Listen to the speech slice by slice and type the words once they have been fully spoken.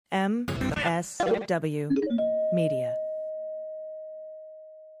MSW Media.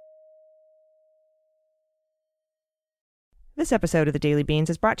 This episode of the Daily Beans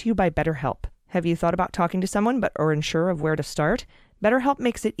is brought to you by BetterHelp. Have you thought about talking to someone but are unsure of where to start? BetterHelp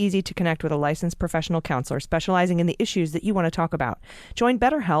makes it easy to connect with a licensed professional counselor specializing in the issues that you want to talk about. Join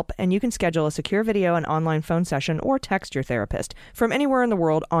BetterHelp and you can schedule a secure video and online phone session or text your therapist from anywhere in the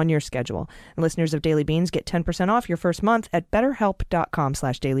world on your schedule. And listeners of Daily Beans get 10% off your first month at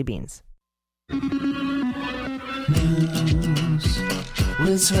betterhelp.com/dailybeans. News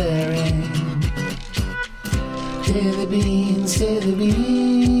with swearing. Daily Beans, Daily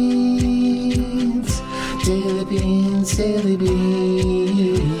Beans, Daily Beans, Daily Beans.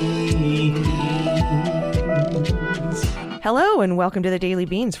 Hello and welcome to the Daily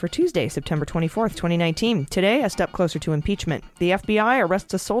Beans for Tuesday, September 24th, 2019. Today, a step closer to impeachment. The FBI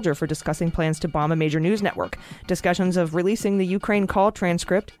arrests a soldier for discussing plans to bomb a major news network. Discussions of releasing the Ukraine call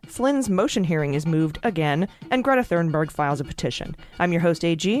transcript. Flynn's motion hearing is moved again. And Greta Thunberg files a petition. I'm your host,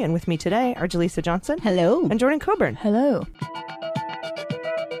 AG, and with me today are Jaleesa Johnson. Hello. And Jordan Coburn. Hello.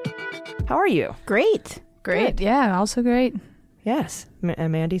 How are you? Great. Great. Good. Yeah, also great. Yes.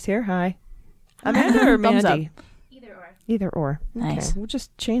 Mandy's here. Hi. Amanda or Thumbs Mandy? up. Either or. Nice. Okay. We'll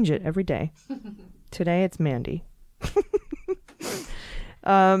just change it every day. Today it's Mandy.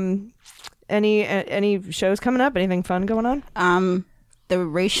 Any shows coming up? Anything fun going on? The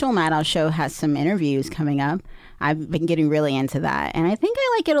Rachel Maddow show has some interviews coming up. I've been getting really into that, and I think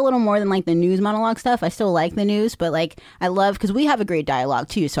I like it a little more than like the news monologue stuff. I still like the news, but like I love because we have a great dialogue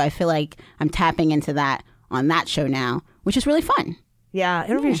too. So I feel like I'm tapping into that on that show now, which is really fun. Yeah,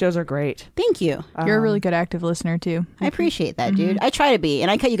 interview shows are great. Thank you. You're a really good active listener, too. I appreciate that, dude. I try to be, and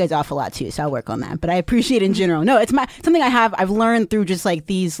I cut you guys off a lot, too, so I'll work on that. But I appreciate it in general. No, it's something I've learned through just, like,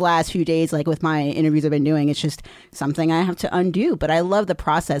 these last few days, like, with my interviews I've been doing. It's just something I have to undo. But I love the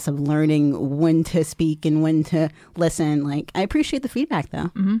process of learning when to speak and when to listen. Like, I appreciate the feedback,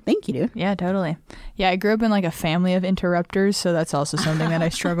 though. Thank you, dude. Yeah, totally. Yeah, I grew up in, like, a family of interrupters, so that's also something that I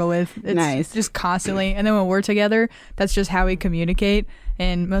struggle with. It's Nice. just constantly. And then when we're together, that's just how we communicate.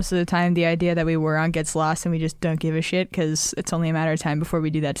 And most of the time, the idea that we were on gets lost and we just don't give a shit because it's only a matter of time before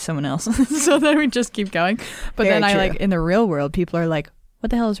we do that to someone else. So then we just keep going. But Very then true. in the real world, people are like, what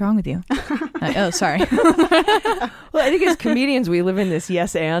the hell is wrong with you? Like, oh, sorry. Well, I think as comedians, we live in this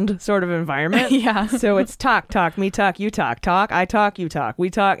yes and sort of environment. Yeah. So it's talk, me talk, you talk, I talk, you talk, we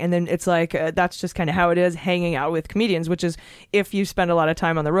talk. And then it's like, that's just kind of how it is hanging out with comedians, which is if you spend a lot of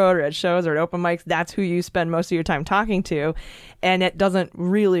time on the road or at shows or at open mics, that's who you spend most of your time talking to. And it doesn't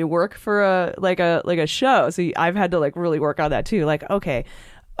really work for a show. So I've had to like really work on that too. Like, okay,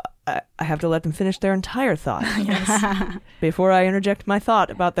 I have to let them finish their entire thought before I interject my thought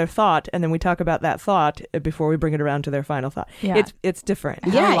about their thought, and then we talk about that thought before we bring it around to their final thought. Yeah. It's different.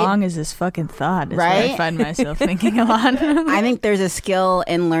 How long is this fucking thought? Is Right? what I find myself thinking a lot. I think there's a skill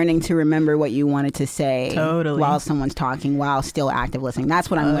in learning to remember what you wanted to say Totally. while someone's talking, while still active listening.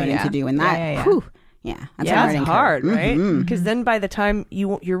 That's what I'm learning yeah. to do. And that, Yeah. whew, yeah, that's a Yeah, learning it's curve. hard, right? Mhm. Because then by the time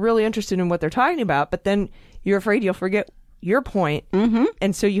you're really interested in what they're talking about, but then you're afraid you'll forget your point,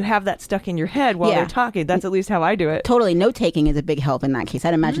 and so you have that stuck in your head while Yeah. they're talking. That's at least how I do it. Totally. Note taking is a big help in that case.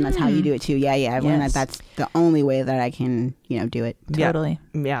 I'd imagine that's how you do it too. Yeah. I've learned that Yes. that's the only way that I can, do it. Totally.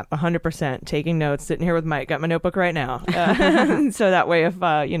 Yeah, 100%. Taking notes, sitting here with Mike. Got my notebook right now. So that way, if,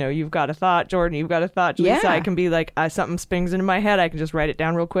 you've got a thought, Jordan, you've got a thought, Lisa, Yeah. I can be like, something springs into my head. I can just write it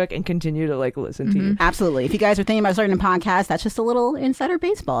down real quick and continue to like listen to you. Absolutely. If you guys are thinking about starting a podcast, that's just a little insider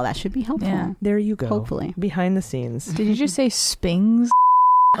baseball. That should be helpful. Yeah. There you go. Hopefully. Behind the scenes. Did you just say spings?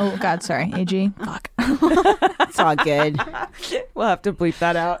 Oh, God, sorry. AG. Fuck. It's all good. We'll have to bleep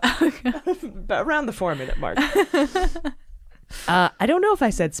that out. But around the 4-minute mark. I don't know if I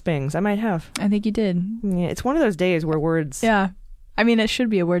said spings. I might have. I think you did. Yeah, it's one of those days where words. Yeah. I mean, it should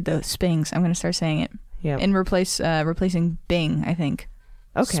be a word, though. Spings. I'm going to start saying it. Yeah. And replacing Bing, I think.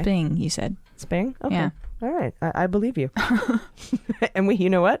 Okay. Sping, you said. Sping? Okay. Yeah. All right. I believe you. And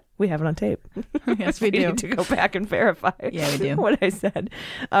you know what? We have it on tape. Yes, we do. need to go back and verify Yeah, we do. what I said.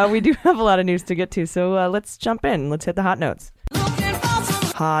 We do have a lot of news to get to, so let's jump in. Let's hit the hot notes.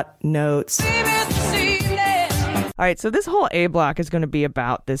 Hot notes. All right, so this whole A block is going to be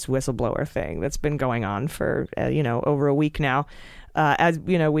about this whistleblower thing that's been going on for, over a week now. As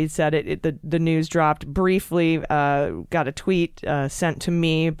you know, we said the news dropped briefly, got a tweet sent to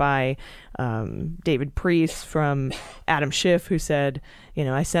me by David Priest from Adam Schiff, who said,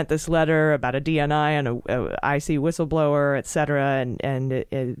 I sent this letter about a DNI and a IC whistleblower, et cetera. And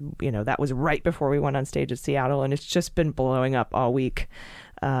that was right before we went on stage at Seattle. And it's just been blowing up all week.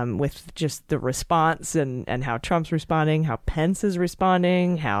 with just the response and how Trump's responding, how Pence is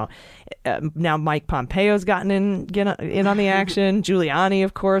responding, how now Mike Pompeo's gotten in on the action. Giuliani,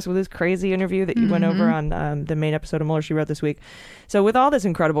 of course, with his crazy interview that you went over on the main episode of Mueller, She Wrote this week. So with all this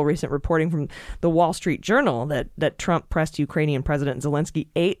incredible recent reporting from the Wall Street Journal that Trump pressed Ukrainian President Zelensky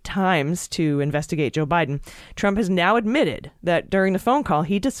 8 times to investigate Joe Biden, Trump has now admitted that during the phone call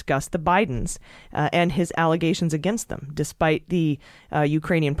he discussed the Bidens and his allegations against them, despite the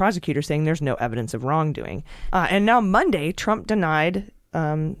Ukrainian prosecutor saying there's no evidence of wrongdoing. And now Monday, Trump denied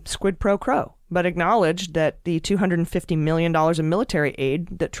quid pro quo, but acknowledged that the $250 million in military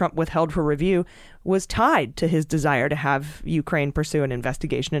aid that Trump withheld for review was tied to his desire to have Ukraine pursue an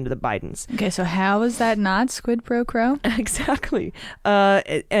investigation into the Bidens. Okay, so how is that not squid pro quo? Exactly.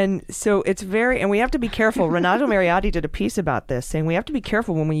 And so it's and we have to be careful. Renato Mariotti did a piece about this saying we have to be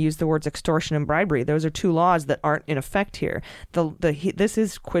careful when we use the words extortion and bribery. Those are 2 laws that aren't in effect here. This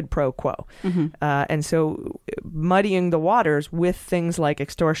is quid pro quo. And so muddying the waters with things like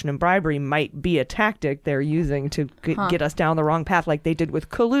extortion and bribery might be a tactic they're using to get us down the wrong path, like they did with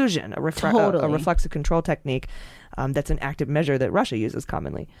collusion, a reflexive control technique that's an active measure that Russia uses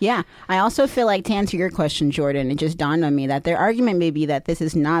commonly. Yeah. I also feel like, to answer your question, Jordan, it just dawned on me that their argument may be that this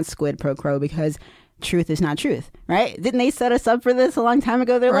is not squid pro quo because truth is not truth, right? Didn't they set us up for this a long time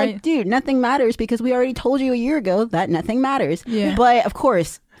ago? They're like, dude, nothing matters because we already told you a year ago that nothing matters. Yeah. But of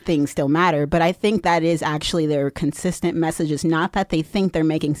course, things still matter. But I think that is actually their consistent message. It's not that they think they're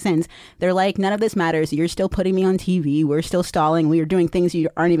making sense. They're like, none of this matters. You're still putting me on TV. We're still stalling. We are doing things you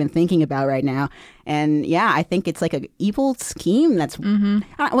aren't even thinking about right now. And yeah, I think it's like an evil scheme that's,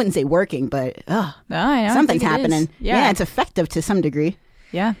 I wouldn't say working, but something's happening. Yeah, it's effective to some degree.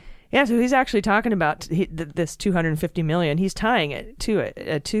 Yeah. Yeah, so he's actually talking about this $250 million. He's tying it to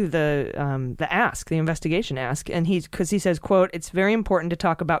the ask, the investigation ask, and because he says, quote, "It's very important to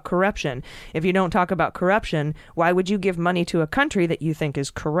talk about corruption. If you don't talk about corruption, why would you give money to a country that you think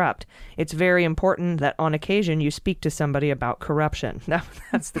is corrupt? It's very important that on occasion you speak to somebody about corruption."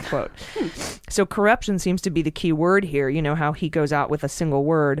 That's the quote. So corruption seems to be the key word here. You know how he goes out with a single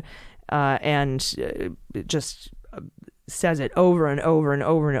word and just says it over and over and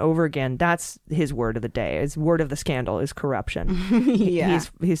over and over again. That's his word of the day. His word of the scandal is corruption. Yeah.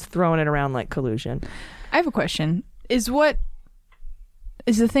 He's throwing it around like collusion. I have a question. Is the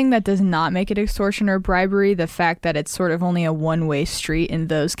thing that does not make it extortion or bribery the fact that it's sort of only a one-way street in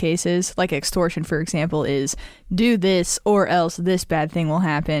those cases? Like extortion, for example, is do this or else this bad thing will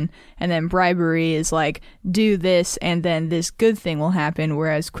happen. And then bribery is like do this and then this good thing will happen.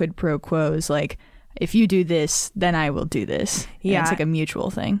 Whereas quid pro quo is like, if you do this, then I will do this. Yeah, and it's like a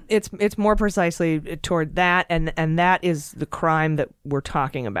mutual thing. It's more precisely toward that, and that is the crime that we're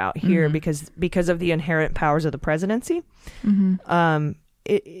talking about here, because of the inherent powers of the presidency.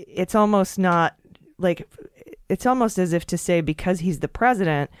 It's almost not like, it's almost as if to say, because he's the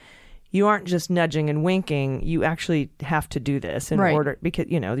president, you aren't just nudging and winking. You actually have to do this in order, because,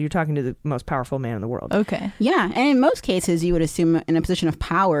 you're talking to the most powerful man in the world. Okay. Yeah. And in most cases, you would assume in a position of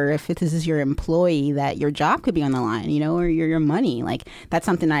power, if this is your employee, that your job could be on the line, or your money. Like, that's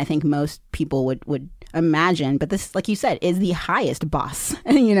something that I think most people would imagine. But this, like you said, is the highest boss,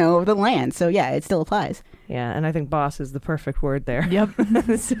 of the land. So, yeah, it still applies. Yeah. And I think boss is the perfect word there. Yep.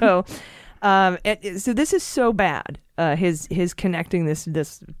 So this is so bad. His connecting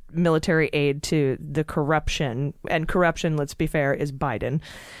this military aid to the corruption, and corruption, let's be fair, is Biden.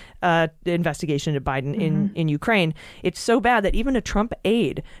 The investigation into Biden in Ukraine. It's so bad that even a Trump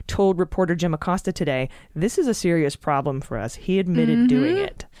aide told reporter Jim Acosta today, "This is a serious problem for us." He admitted doing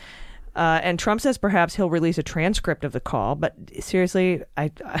it. And Trump says perhaps he'll release a transcript of the call. But seriously, I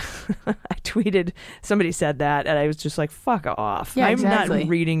tweeted, somebody said that, and I was just like, fuck off. Yeah, I'm not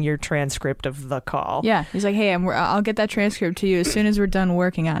reading your transcript of the call. Yeah. He's like, hey, I'll get that transcript to you as soon as we're done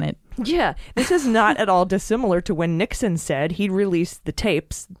working on it. Yeah. This is not at all dissimilar to when Nixon said he'd release the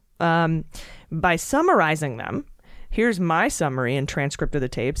tapes by summarizing them. Here's my summary and transcript of the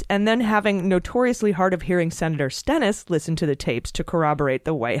tapes, and then having notoriously hard of hearing Senator Stennis listen to the tapes to corroborate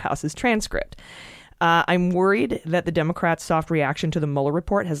the White House's transcript. I'm worried that the Democrats' soft reaction to the Mueller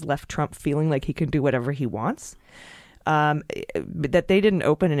report has left Trump feeling like he can do whatever he wants. That they didn't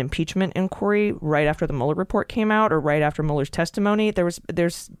open an impeachment inquiry right after the Mueller report came out, or right after Mueller's testimony. There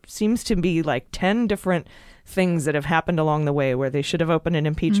seems to be like 10 different things that have happened along the way where they should have opened an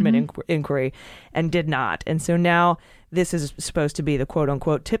impeachment inquiry and did not. And so now this is supposed to be the quote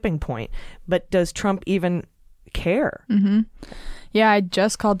unquote tipping point. But does Trump even care? Yeah, I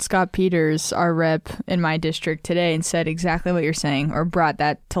just called Scott Peters, our rep in my district today, and said exactly what you're saying, or brought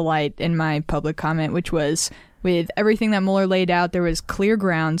that to light in my public comment, which was, with everything that Mueller laid out, there was clear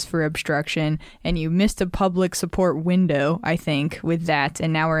grounds for obstruction, and you missed a public support window, I think, with that.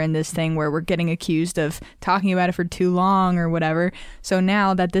 And now we're in this thing where we're getting accused of talking about it for too long or whatever. So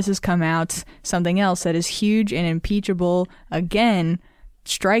now that this has come out, something else that is huge and impeachable, again,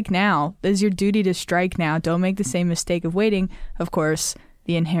 strike now. This is your duty to strike now. Don't make the same mistake of waiting. Of course,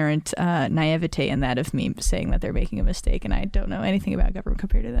 the inherent naivete in that of me saying that they're making a mistake, and I don't know anything about government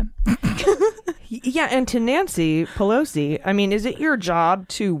compared to them. Yeah, and to Nancy Pelosi, I mean, is it your job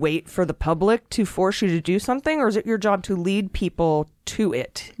to wait for the public to force you to do something, or is it your job to lead people to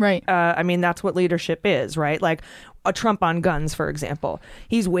it? Right. I mean, that's what leadership is, right? Like a Trump on guns, for example.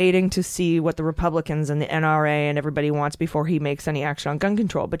 He's waiting to see what the Republicans and the NRA and everybody wants before he makes any action on gun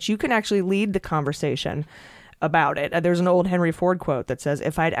control. But you can actually lead the conversation about it. There's an old Henry Ford quote that says,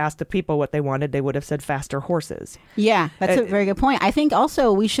 if I'd asked the people what they wanted, they would have said faster horses. Yeah, that's a very good point. I think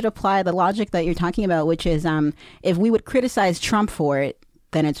also we should apply the logic that you're talking about, which is if we would criticize Trump for it,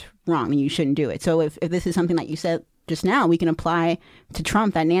 then it's wrong and you shouldn't do it. So if this is something that you said just now, we can apply to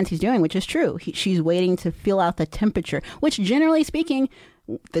Trump that Nancy's doing, which is true. She's waiting to feel out the temperature, which generally speaking,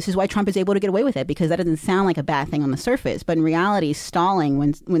 this is why Trump is able to get away with it, because that doesn't sound like a bad thing on the surface. But in reality, stalling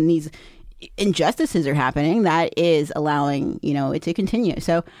when these injustices are happening, that is allowing it to continue.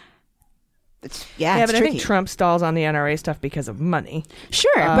 So it's but tricky. I think Trump stalls on the NRA stuff because of money.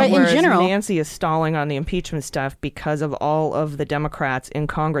 Sure, but in whereas general, Nancy is stalling on the impeachment stuff because of all of the Democrats in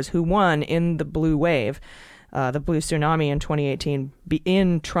Congress who won in the blue wave, the blue tsunami in 2018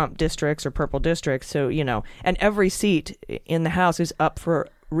 in Trump districts or purple districts. So, and every seat in the House is up for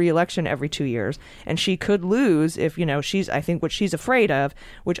re-election every 2 years, and she could lose if I think what she's afraid of,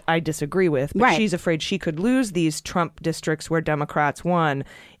 which I disagree with, but she's afraid she could lose these Trump districts where Democrats won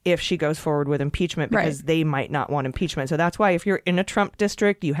if she goes forward with impeachment, because they might not want impeachment. So that's why if you're in a Trump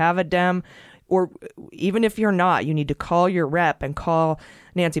district, you have a Dem, or even if you're not, you need to call your rep and call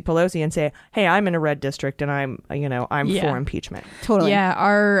Nancy Pelosi and say, hey, I'm in a red district and I'm for impeachment. Totally.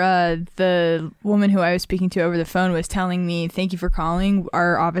 Yeah, the woman who I was speaking to over the phone was telling me, thank you for calling.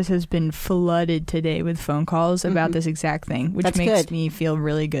 Our office has been flooded today with phone calls about this exact thing, which makes me feel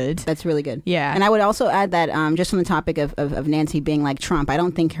really good. That's really good. Yeah. And I would also add that just on the topic of Nancy being like Trump, I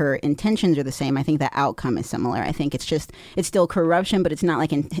don't think her intentions are the same. I think the outcome is similar. I think it's still corruption, but it's not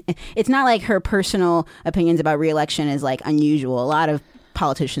like her personal opinions about re-election is like unusual. A lot of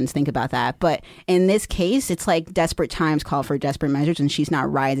politicians think about that, but in this case it's like desperate times call for desperate measures, and she's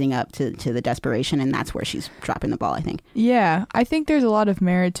not rising up to the desperation, and that's where she's dropping the ball, I think. Yeah, I think there's a lot of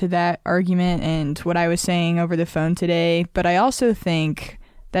merit to that argument and what I was saying over the phone today, but I also think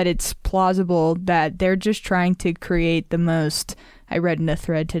that it's plausible that they're just trying to create the most, I read in a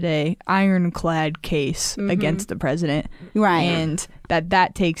thread today, ironclad case against the president, right? And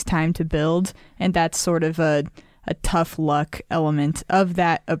that takes time to build, and that's sort of a tough luck element of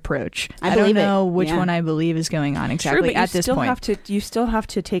that approach. I don't know which one I believe is going on exactly at this point. You still have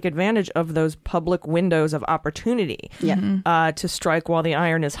to take advantage of those public windows of opportunity to strike while the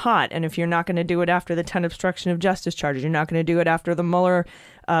iron is hot. And if you're not going to do it after the 10 obstruction of justice charges, you're not going to do it after the Mueller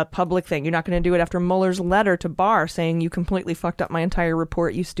public thing. You're not going to do it after Mueller's letter to Barr saying you completely fucked up my entire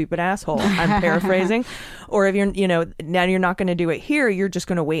report, you stupid asshole. I'm paraphrasing. Or if now you're not going to do it here, you're just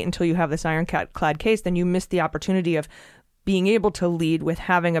going to wait until you have this ironclad case, then you miss the opportunity of being able to lead with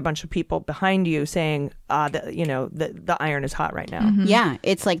having a bunch of people behind you saying, the iron is hot right now. Mm-hmm. Yeah,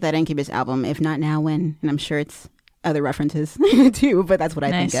 it's like that Incubus album, If Not Now, When? And I'm sure it's other references too, but that's what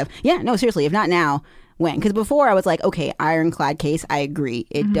I think of. Yeah, no, seriously, if not now, when? Because before I was like, okay, ironclad case, I agree.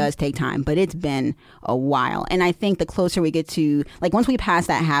 It does take time, but it's been a while. And I think the closer we get to, like, once we pass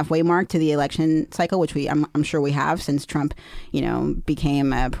that halfway mark to the election cycle, which I'm sure we have since Trump,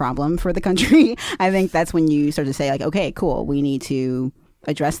 became a problem for the country, I think that's when you start to say, like, okay, cool, we need to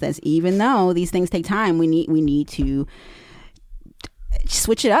address this. Even though these things take time, we need to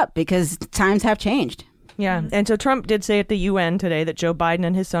switch it up because times have changed. Yeah, and so Trump did say at the UN today that Joe Biden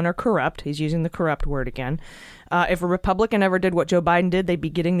and his son are corrupt. He's using the corrupt word again. If a Republican ever did what Joe Biden did, they'd be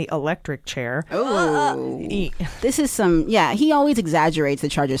getting the electric chair. Oh, this is he always exaggerates the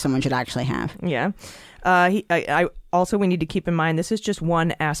charges someone should actually have. Yeah. I also, we need to keep in mind, this is just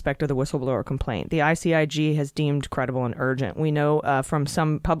one aspect of the whistleblower complaint. The ICIG has deemed credible and urgent. We know from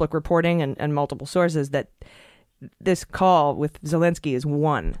some public reporting and multiple sources that this call with Zelensky is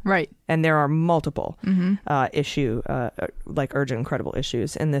one. Right. And there are multiple like urgent and credible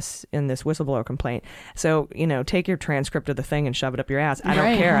issues in this whistleblower complaint. So, take your transcript of the thing and shove it up your ass. I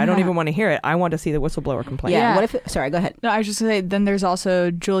don't care. I don't even want to hear it. I want to see the whistleblower complaint. Yeah. What if sorry, go ahead. No, I was just going to say, then there's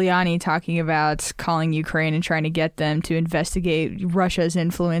also Giuliani talking about calling Ukraine and trying to get them to investigate Russia's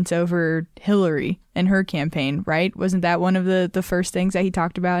influence over Hillary. in her campaign, right? Wasn't that one of the first things that he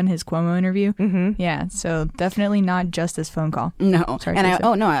talked about in his Cuomo interview? Mm-hmm. Yeah, so definitely not just this phone call. No. Sorry, And Lisa.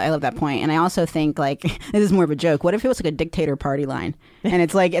 I love that point. And I also think, like, this is more of a joke. What if it was like a dictator party line? And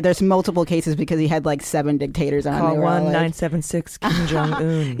it's like there's multiple cases because he had like 7 dictators on. Call They were all, 1976 Kim Jong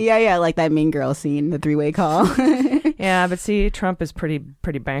Un. Yeah, like that Mean Girl scene, the 3-way call. Yeah, but see, Trump is pretty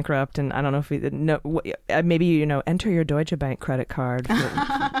bankrupt, and I don't know if maybe enter your Deutsche Bank credit card for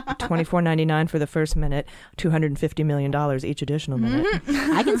 $24.99 for the first minute, $250 million each additional minute.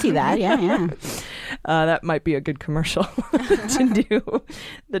 I can see that. Yeah. That might be a good commercial to do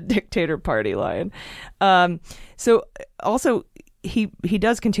the dictator party line. So also, he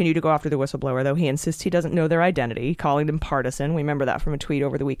does continue to go after the whistleblower, though he insists he doesn't know their identity, calling them partisan. We remember that from a tweet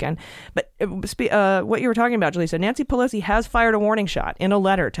over the weekend. But what you were talking about, Jaleesa, Nancy Pelosi has fired a warning shot in a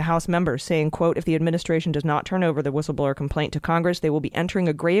letter to House members saying, quote, if the administration does not turn over the whistleblower complaint to Congress, they will be entering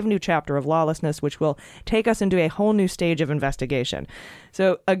a grave new chapter of lawlessness, which will take us into a whole new stage of investigation.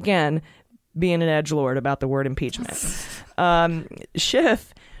 So again, being an edgelord about the word impeachment.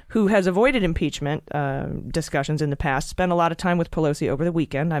 Schiff, who has avoided impeachment discussions in the past, spent a lot of time with Pelosi over the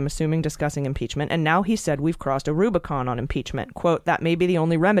weekend, I'm assuming discussing impeachment, and now he said we've crossed a Rubicon on impeachment. Quote, that may be the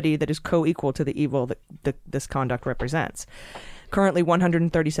only remedy that is co-equal to the evil that this conduct represents. Currently,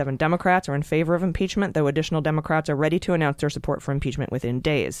 137 Democrats are in favor of impeachment, though additional Democrats are ready to announce their support for impeachment within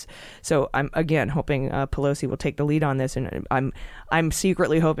days. So I'm, again, hoping Pelosi will take the lead on this, and I'm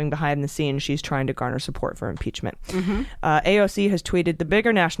secretly hoping behind the scenes she's trying to garner support for impeachment. Mm-hmm. AOC has tweeted, the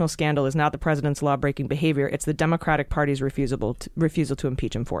bigger national scandal is not the president's law-breaking behavior, it's the Democratic Party's refusal to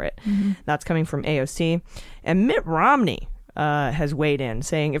impeach him for it. Mm-hmm. That's coming from AOC. And Mitt Romney has weighed in,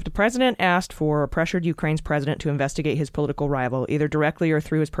 saying if the president asked for or pressured Ukraine's president to investigate his political rival, either directly or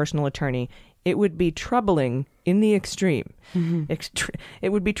through his personal attorney, it would be troubling in the extreme. Mm-hmm. It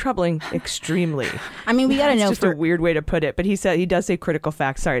would be troubling extremely. I mean, we got to know. It's just a weird way to put it, but he does say critical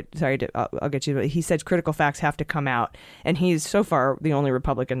facts. Sorry, I'll get you. But he says critical facts have to come out, and he's so far the only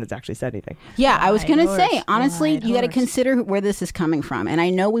Republican that's actually said anything. Yeah, I was going to say, honestly, you got to consider where this is coming from. And I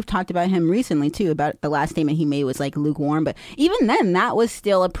know we've talked about him recently too. About the last statement he made was like lukewarm, but even then, that was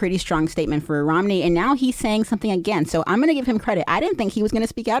still a pretty strong statement for Romney. And now he's saying something again. So I'm going to give him credit. I didn't think he was going to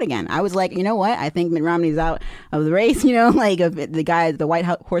speak out again. I was like, you know what? I think Mitt Romney's out of the race, like of the guy, the White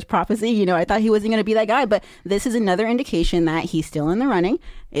Horse prophecy, I thought he wasn't going to be that guy, but this is another indication that he's still in the running.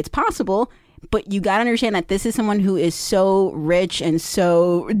 It's possible, but you got to understand that this is someone who is so rich and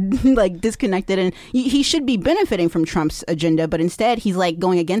so like disconnected, and he should be benefiting from Trump's agenda, but instead he's like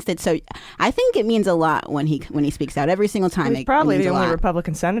going against it. So I think it means a lot when he speaks out every single time. He's probably the only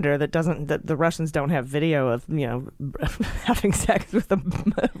Republican senator that the Russians don't have video of having sex with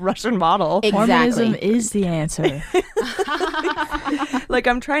a Russian model. Exactly. Mormonism is the answer. Like,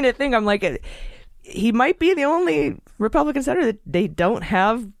 I'm trying to think. I'm like, he might be the only Republican senator that they don't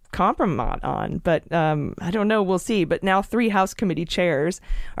have compromise on, but I don't know. We'll see. But now 3 House committee chairs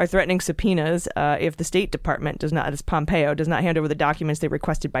are threatening subpoenas if the State Department as Pompeo does not hand over the documents they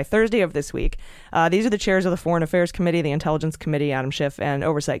requested by Thursday of this week. These are the chairs of the Foreign Affairs Committee, the Intelligence Committee, Adam Schiff, and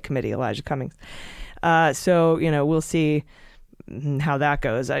Oversight Committee, Elijah Cummings. So we'll see how that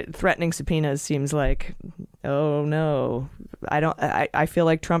goes. Threatening subpoenas seems like, oh no, I feel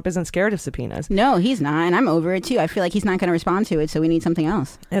like Trump isn't scared of subpoenas. No, he's not, and I'm over it too. I feel like he's not going to respond to it, so we need something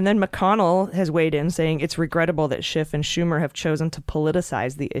else. And then McConnell has weighed in, saying it's regrettable that Schiff and Schumer have chosen to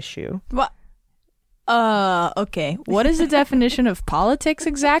politicize the issue. What? Okay. What is the definition of politics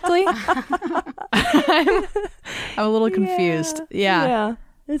exactly? I'm a little confused. Yeah.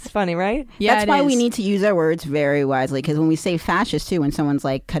 It's funny, right? Yeah, that's why we need to use our words very wisely, because when we say fascist too, when someone's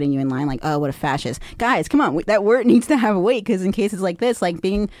like cutting you in line, like, oh, what a fascist. Guys, come on, that word needs to have weight, because in cases like this, like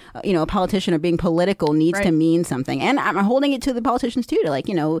being a politician or being political needs to mean something. And I'm holding it to the politicians too,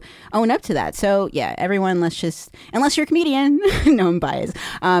 to own up to that. So yeah, everyone, let's just, unless you're a comedian, no, I'm biased.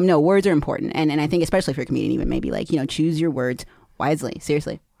 No, words are important. And I think especially if you're a comedian, even maybe choose your words wisely.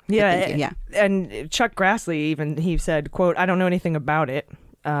 Seriously. Yeah. And Chuck Grassley he said, quote, I don't know anything about it.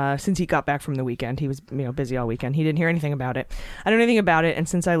 Since he got back from the weekend, he was busy all weekend. He didn't hear anything about it. I don't know anything about it, and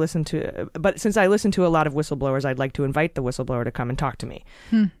since I listen to a lot of whistleblowers, I'd like to invite the whistleblower to come and talk to me.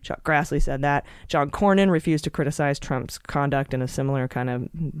 Chuck Grassley said that. John Cornyn refused to criticize Trump's conduct in a similar kind of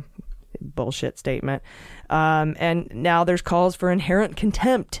bullshit statement. And now there's calls for inherent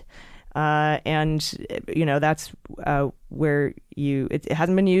contempt. That's where it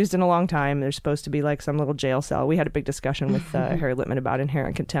hasn't been used in a long time. There's supposed to be like some little jail cell. We had a big discussion with Harry Littman about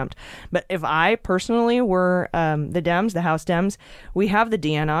inherent contempt. But if I personally were the House Dems, we have the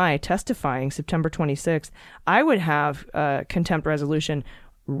DNI testifying September 26th. I would have a contempt resolution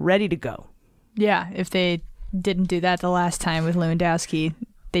ready to go. Yeah, if they didn't do that the last time with Lewandowski,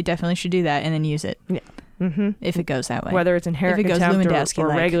 they definitely should do that and then use it. Yeah. Mm-hmm. If it goes that way. Whether it's inherent If it goes contempt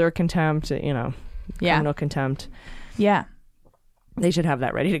Lewandowski-like. or regular contempt, criminal contempt. Yeah. They should have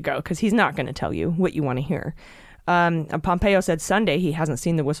that ready to go because he's not going to tell you what you want to hear. Pompeo said Sunday he hasn't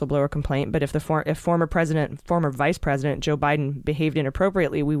seen the whistleblower complaint, but if former Vice President Joe Biden behaved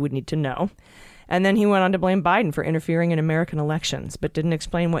inappropriately, we would need to know. And then he went on to blame Biden for interfering in American elections, but didn't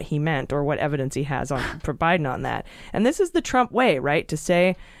explain what he meant or what evidence he has for Biden on that. And this is the Trump way, right? To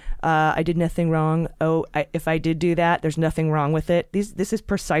say, I did nothing wrong. If I did do that, there's nothing wrong with it. This is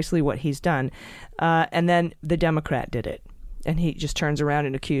precisely what he's done. And then the Democrat did it. And he just turns around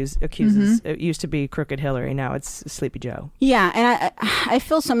and accuses. It used to be Crooked Hillary. Now it's Sleepy Joe. Yeah, and I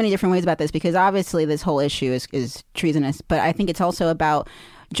feel so many different ways about this because obviously this whole issue is treasonous, but I think it's also about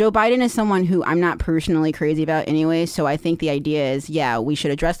Joe Biden is someone who I'm not personally crazy about anyway. So I think the idea is, yeah, we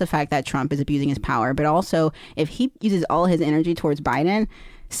should address the fact that Trump is abusing his power, but also if he uses all his energy towards Biden,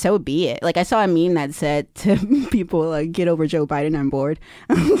 so be it. Like I saw a meme that said to people like, get over Joe Biden, I'm bored.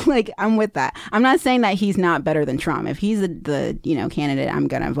 Like I'm with that. I'm not saying that he's not better than Trump. If he's the candidate, I'm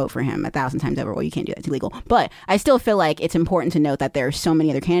gonna vote for him 1,000 times over. Well, you can't do that, it's illegal. But I still feel like it's important to note that there are so many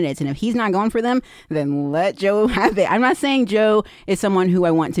other candidates, and if he's not going for them, then let Joe have it. I'm not saying Joe is someone who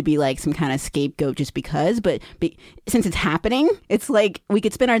I want to be like some kind of scapegoat just because, but since it's happening, it's like we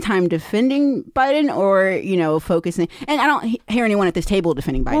could spend our time defending Biden or focusing. And I don't hear anyone at this table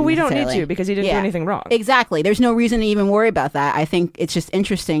defending Biden. Well, we don't need to because he didn't do anything wrong. Exactly. There's no reason to even worry about that. I think it's just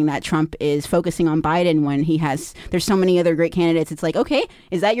interesting that Trump is focusing on Biden when there's so many other great candidates. It's like, okay,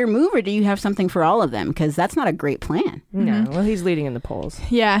 is that your move or do you have something for all of them? Because that's not a great plan. No, well, he's leading in the polls.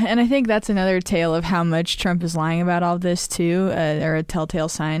 Yeah, and I think that's another tale of how much Trump is lying about all this too, or a telltale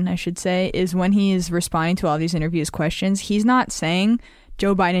sign, I should say, is when he is responding to all these interviews questions, he's not saying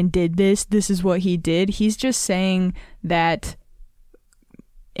Joe Biden did this is what he did. He's just saying that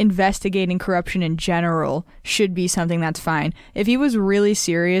investigating corruption in general should be something that's fine. If he was really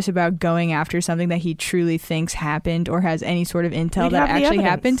serious about going after something that he truly thinks happened or has any sort of intel that actually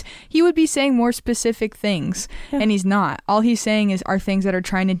happened, he would be saying more specific things. Yeah. And he's not. All he's saying are things that are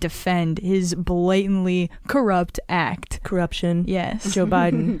trying to defend his blatantly corrupt act. Corruption. Yes. Joe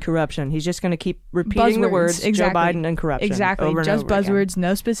Biden, corruption. He's just going to keep repeating the words Joe Biden and corruption. Exactly. Over just and over buzzwords, again.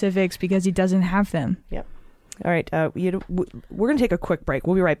 No specifics because he doesn't have them. Yep. All right, we're going to take a quick break.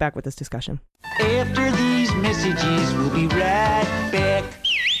 We'll be right back with this discussion. After these messages, we'll be right back.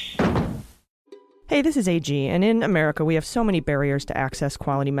 Hey, this is AG, and in America, we have so many barriers to access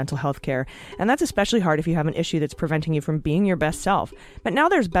quality mental health care, and that's especially hard if you have an issue that's preventing you from being your best self. But now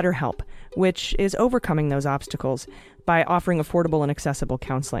there's BetterHelp, which is overcoming those obstacles by offering affordable and accessible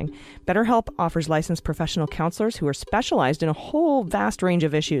counseling. BetterHelp offers licensed professional counselors who are specialized in a whole vast range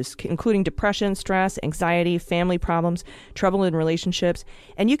of issues, including depression, stress, anxiety, family problems, trouble in relationships,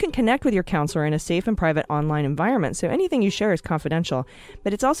 and you can connect with your counselor in a safe and private online environment, so anything you share is confidential.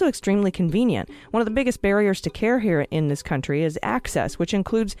 But it's also extremely convenient. One of the biggest barriers to care here in this country is access, which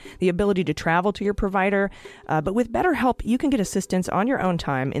includes the ability to travel to your provider. But with BetterHelp, you can get assistance on your own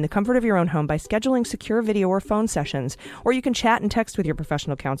time in the comfort of your own home by scheduling secure video or phone sessions, or you can chat and text with your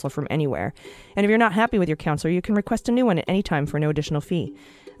professional counselor from anywhere. And if you're not happy with your counselor, you can request a new one at any time for no additional fee.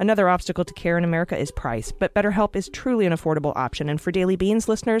 Another obstacle to care in America is price, but BetterHelp is truly an affordable option. And for Daily Beans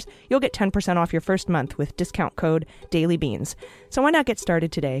listeners, you'll get 10% off your first month with discount code DailyBeans. So why not get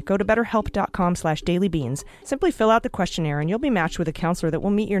started today? Go to betterhelp.com/dailybeans. Simply fill out the questionnaire and you'll be matched with a counselor that will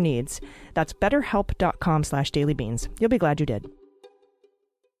meet your needs. That's betterhelp.com/dailybeans. You'll be glad you did.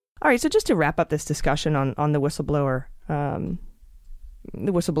 All right, so just to wrap up this discussion on the whistleblower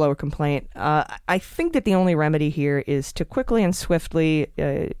complaint, I think that the only remedy here is to quickly and swiftly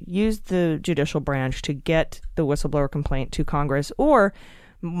use the judicial branch to get the whistleblower complaint to Congress, or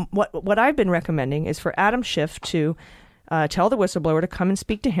what I've been recommending is for Adam Schiff to tell the whistleblower to come and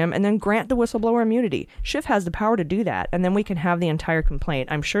speak to him and then grant the whistleblower immunity. Schiff has the power to do that, and then we can have the entire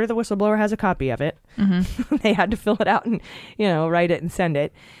complaint. I'm sure the whistleblower has a copy of it. Mm-hmm. They had to fill it out and write it and send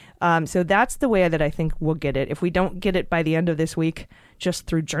it. So that's the way that I think we'll get it. If we don't get it by the end of this week, just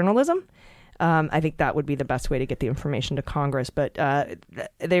through journalism, I think that would be the best way to get the information to Congress. But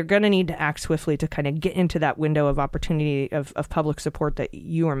they're going to need to act swiftly to kind of get into that window of opportunity of public support that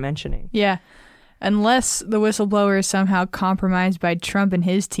you are mentioning. Yeah. Unless the whistleblower is somehow compromised by Trump and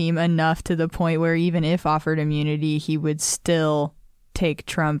his team enough to the point where even if offered immunity, he would still take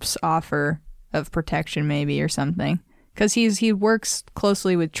Trump's offer of protection maybe or something. Because he works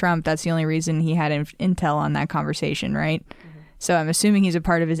closely with Trump. That's the only reason he had intel on that conversation, right? Mm-hmm. So I'm assuming he's a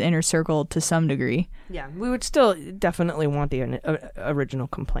part of his inner circle to some degree. Yeah, we would still definitely want the original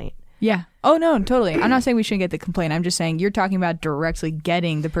complaint. Yeah. Oh, no, totally. I'm not saying we shouldn't get the complaint. I'm just saying you're talking about directly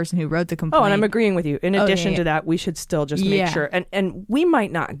getting the person who wrote the complaint. Oh, and I'm agreeing with you. In addition to that, we should still just make Yeah. sure. And we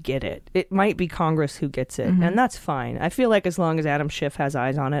might not get it. It might be Congress who gets it. Mm-hmm. And that's fine. I feel like as long as Adam Schiff has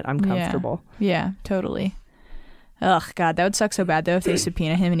eyes on it, I'm comfortable. Yeah, totally. Ugh, God, that would suck so bad, though, if they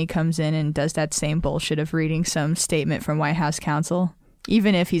subpoena him and he comes in and does that same bullshit of reading some statement from White House counsel,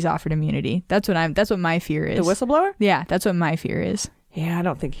 even if he's offered immunity. That's what my fear is. The whistleblower? Yeah, that's what my fear is. Yeah, I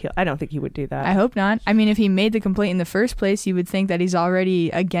don't think he would do that. I hope not. I mean, if he made the complaint in the first place, you would think that he's already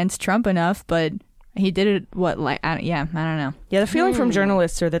against Trump enough, but he did it, I don't know. Yeah, the feeling from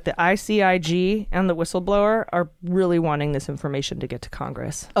journalists are that the ICIG and the whistleblower are really wanting this information to get to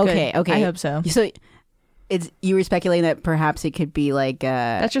Congress. Okay, Good. okay. I hope so. So you were speculating that perhaps it could be like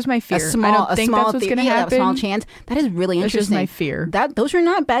That's just my fear. I don't think that's what's going to happen. A small chance. That is really That's interesting. just my fear. Those are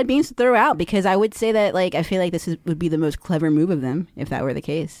not bad beans to throw out, because I would say that I feel like would be the most clever move of them if that were the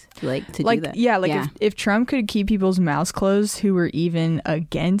case. To do that. Yeah, if Trump could keep people's mouths closed who were even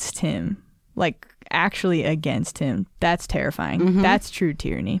against him, actually against him, that's terrifying. Mm-hmm. That's true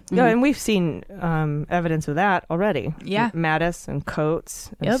tyranny. Yeah, and we've seen evidence of that already. Yeah. Mattis and Coates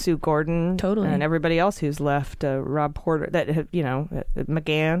and Yep. Sue Gordon. Totally. And everybody else who's left, Rob Porter,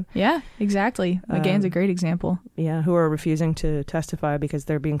 McGahn. Yeah, exactly. McGahn's a great example. Yeah, who are refusing to testify because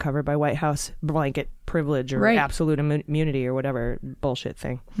they're being covered by White House blanket privilege or Right. absolute immunity or whatever bullshit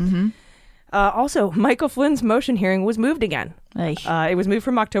thing. Mm-hmm. Also, Michael Flynn's motion hearing was moved again. It was moved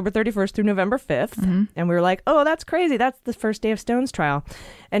from October 31st through November 5th. Mm-hmm. And we were like, oh, that's crazy. That's the first day of Stone's trial.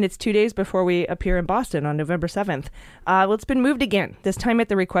 And it's 2 days before we appear in Boston on November 7th. Well, it's been moved again, this time at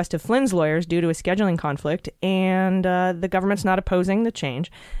the request of Flynn's lawyers due to a scheduling conflict. And the government's not opposing the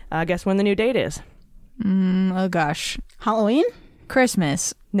change. Guess when the new date is? Oh, gosh. Halloween?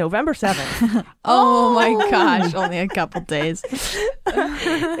 Christmas. November 7th. Oh, my gosh. Only a couple days.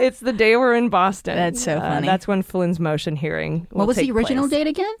 It's the day we're in Boston. That's so funny. That's when Flynn's motion hearing will What was the take original place. date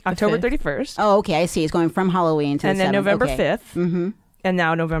again? October 5th. 31st. Oh, okay. I see. It's going from Halloween to And the then 7th. November Okay. 5th. Mm-hmm. And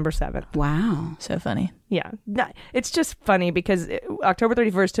now November 7th. Wow. So funny. Yeah. It's just funny because October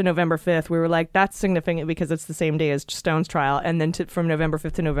 31st to November 5th, we were like, that's significant because it's the same day as Stone's trial. And then from November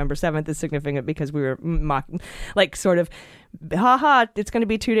 5th to November 7th is significant because we were haha, it's going to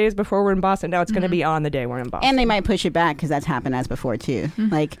be 2 days before we're in Boston. Now it's going to be on the day we're in Boston. And they might push it back because that's happened as before, too.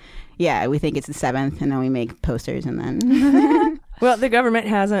 We think it's the 7th, and then we make posters, and then... Well, the government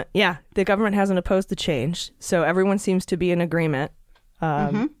hasn't opposed the change. So everyone seems to be in agreement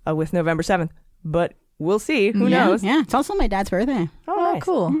with November 7th. But we'll see. Who knows? Yeah. It's also my dad's birthday. Oh, nice.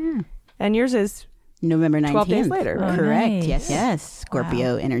 Cool. Yeah. And yours is November 19th. 12 days later. Right? Correct. Nice. Yes.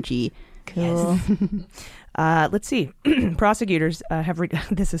 Scorpio energy. Cool. Let's see. Prosecutors have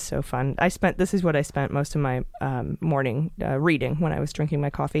this is so fun. This is what I spent most of my morning reading when I was drinking my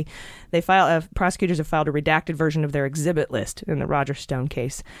coffee. Prosecutors have filed a redacted version of their exhibit list in the Roger Stone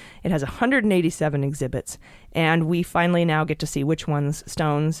case. It has 187 exhibits, and we finally now get to see which ones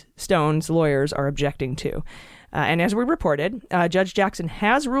Stone's lawyers are objecting to. And as we reported, Judge Jackson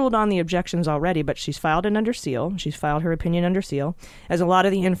has ruled on the objections already, but she's filed it under seal. She's filed her opinion under seal, as a lot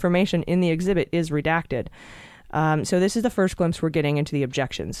of the information in the exhibit is redacted. So this is the first glimpse we're getting into the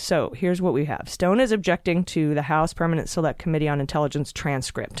objections. So here's what we have. Stone is objecting to the House Permanent Select Committee on Intelligence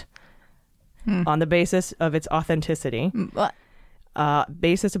transcript on the basis of its authenticity,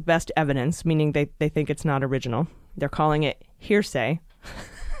 basis of best evidence, meaning they think it's not original. They're calling it hearsay.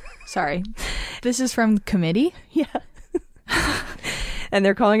 Sorry. This is from committee? Yeah. And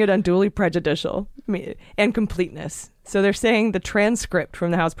they're calling it unduly prejudicial and completeness. So they're saying the transcript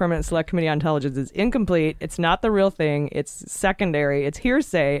from the House Permanent Select Committee on Intelligence is incomplete. It's not the real thing. It's secondary. It's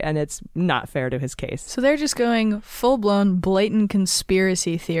hearsay, and it's not fair to his case. So they're just going full-blown blatant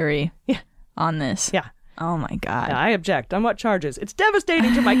conspiracy theory on this. Yeah. Oh, my God. I object. On what charges? It's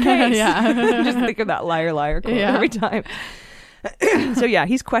devastating to my case. Yeah. Just think of that liar, liar quote every time. So yeah,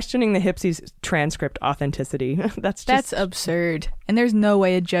 he's questioning the Hipsy's transcript authenticity. That's absurd. And there's no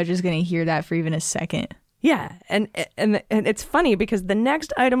way a judge is going to hear that for even a second. Yeah, and it's funny because the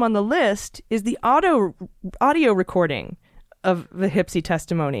next item on the list is the audio recording of the Hipsy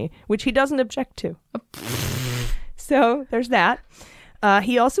testimony, which he doesn't object to. So there's that.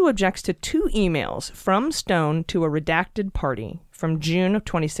 He also objects to 2 emails from Stone to a redacted party from June of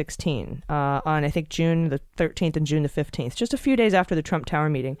 2016 on, I think, June the 13th and June the 15th, just a few days after the Trump Tower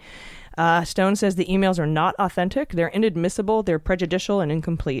meeting. Stone says the emails are not authentic, they're inadmissible, they're prejudicial and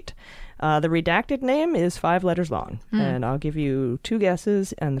incomplete. The redacted name is 5 letters long, and I'll give you 2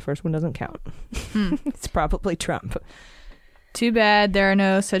 guesses, and the first one doesn't count. It's probably Trump. Too bad there are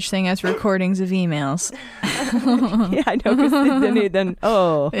no such thing as recordings of emails. Yeah, I know. Because then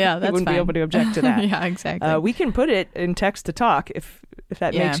yeah, that's he wouldn't fine. be able to object to that. Yeah, exactly. We can put it in text to talk if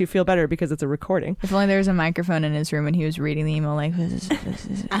that Yeah. makes you feel better because it's a recording. If only there was a microphone in his room and he was reading the email like, listen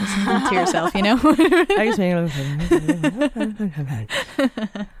to yourself, you know?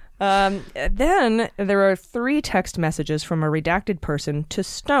 Then there are 3 text messages from a redacted person to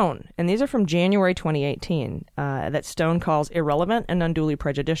Stone, and these are from January 2018, that Stone calls irrelevant and unduly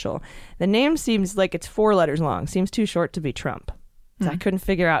prejudicial. The name seems like it's 4 letters long, seems too short to be Trump. So I couldn't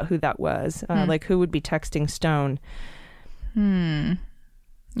figure out who that was, like who would be texting Stone.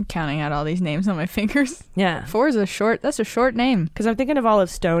 I'm counting out all these names on my fingers. Yeah. 4 is that's a short name. Because I'm thinking of all of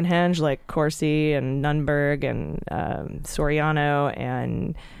Stonehenge, like Corsi and Nunberg and Soriano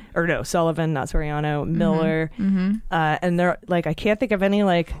and... Or no, Sullivan, not Soriano, Miller. And they're like, I can't think of any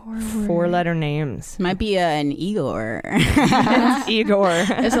like 4-letter names. Might be an Igor. Igor.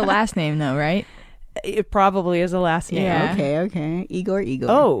 It's a last name though, right? It probably is a last name. Yeah. Okay. Igor.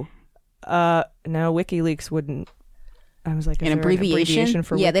 Oh, no, WikiLeaks wouldn't. I was like, is An there abbreviation?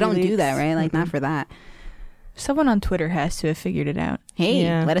 for Yeah, they don't WikiLeaks? do that, right? Like, not for that. Someone on Twitter has to have figured it out. Hey,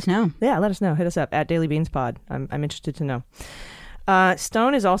 Yeah. let us know. Yeah, let us know. Hit us up at Daily Beans Pod. I'm interested to know.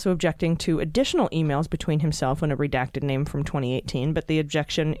 Stone is also objecting to additional emails between himself and a redacted name from 2018, but the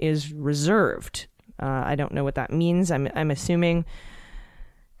objection is reserved. I don't know what that means. I'm assuming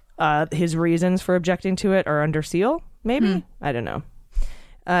his reasons for objecting to it are under seal, maybe? I don't know.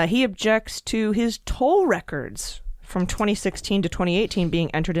 He objects to his toll records from 2016 to 2018 being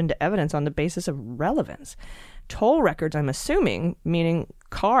entered into evidence on the basis of relevance. Toll records, I'm assuming, meaning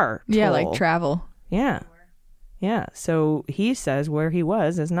car toll. Yeah, like travel. Yeah. Yeah. So he says where he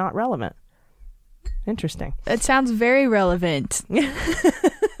was is not relevant. Interesting. It sounds very relevant.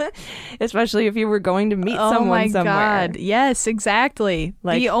 Especially if you were going to meet someone somewhere. God. Yes, exactly.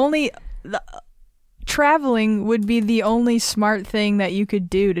 Like- Traveling would be the only smart thing that you could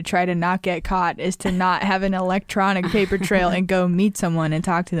do to try to not get caught, is to not have an electronic paper trail and go meet someone and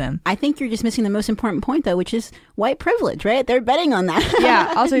talk to them. I think you're just missing the most important point, though, which is white privilege, right? They're betting on that.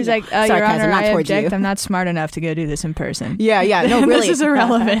 Yeah. Also, he's like, Your Sarcasm, Honor, not I towards object. you. I'm not smart enough to go do this in person. Yeah. No, really. This is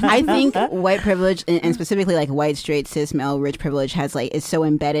irrelevant. I think white privilege, and specifically like white, straight, cis, male, rich privilege, is so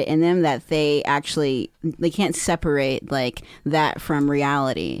embedded in them that they can't separate like that from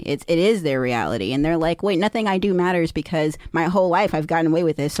reality. It is their reality, and they're like, wait, nothing I do matters because my whole life I've gotten away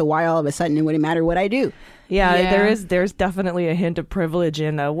with this. So why all of a sudden it wouldn't matter what I do? Yeah, there's definitely a hint of privilege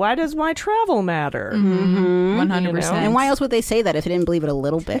in why does my travel matter? 100%. And why else would they say that if they didn't believe it a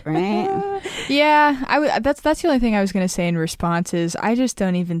little bit, right? Yeah, that's the only thing I was going to say in response is I just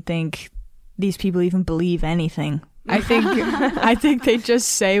don't even think these people even believe anything. I think they just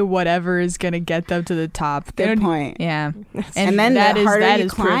say whatever is going to get them to the top. Good point. Yeah. And then that the is- harder that you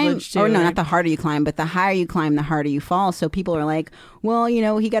is climb, privilege too, or no, right? not the harder you climb, but the higher you climb, the harder you fall. So people are like, well,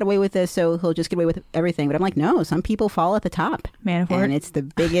 he got away with this, so he'll just get away with everything. But I'm like, no, some people fall at the top. Manafort. And it's the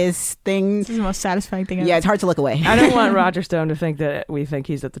biggest thing. This is the most satisfying thing ever. Yeah, it's hard to look away. I don't want Roger Stone to think that we think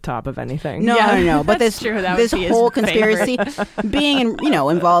he's at the top of anything. No. But that's this true. That would this be his whole conspiracy, being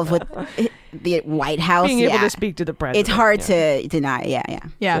involved with the White House, Being able to speak to the president. it's hard to deny. Yeah.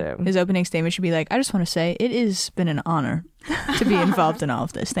 Yeah. So- His opening statement should be like, I just want to say it has been an honor to be involved in all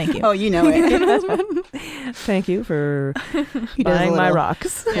of this. Thank you. Oh, you know it. Thank you for He does a buying my little-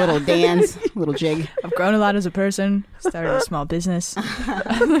 rocks. Little dance, little jig. I've grown a lot as a person, started a small business.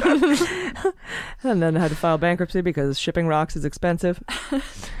 And then had to file bankruptcy because shipping rocks is expensive.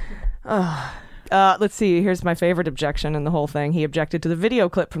 Let's see. Here's my favorite objection in the whole thing. He objected to the video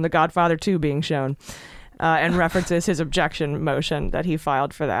clip from The Godfather 2 being shown, and references his objection motion that he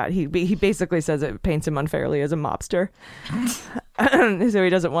filed for that. He basically says it paints him unfairly as a mobster. So he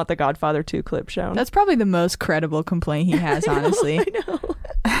doesn't want The Godfather 2 clip shown. That's probably the most credible complaint he has, honestly.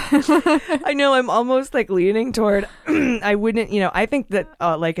 I know. I'm almost like leaning toward I wouldn't, I think that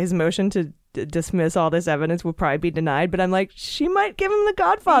like his motion to dismiss all this evidence will probably be denied, but I'm like, she might give him the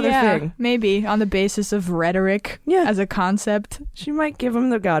Godfather thing. Maybe on the basis of rhetoric as a concept. She might give him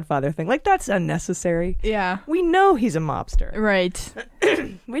the Godfather thing. Like, that's unnecessary. Yeah. We know he's a mobster. Right.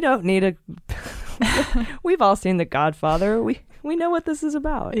 We don't need a... We've all seen The Godfather. We know what this is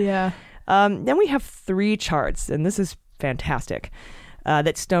about. Yeah. Then we have 3 charts, and this is fantastic,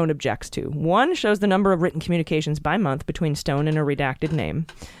 that Stone objects to. One shows the number of written communications by month between Stone and a redacted name.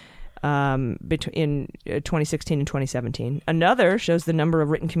 in 2016 and 2017. Another shows the number of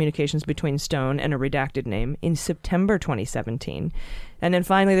written communications between Stone and a redacted name in September 2017. And then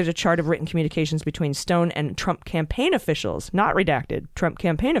finally, there's a chart of written communications between Stone and Trump campaign officials, not redacted, Trump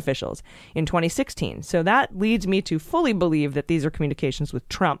campaign officials in 2016. So that leads me to fully believe that these are communications with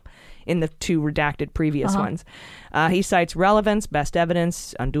Trump in the two redacted previous ones. He cites relevance, best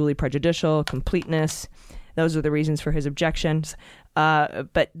evidence, unduly prejudicial, completeness. Those are the reasons for his objections.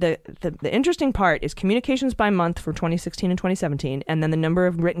 But the interesting part is communications by month for 2016 and 2017, and then the number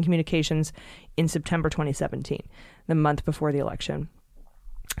of written communications in September 2017, the month before the election.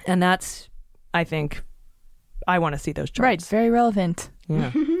 And that's, I think, I want to see those charts. Right, very relevant.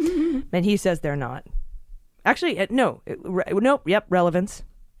 Yeah. And he says they're not. Actually, no. Nope, yep, relevance.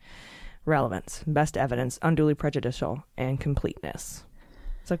 Relevance, best evidence, unduly prejudicial, and completeness.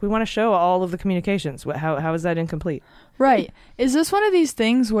 It's like we want to show all of the communications. How is that incomplete? Right. Is this one of these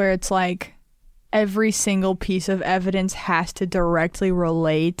things where it's like every single piece of evidence has to directly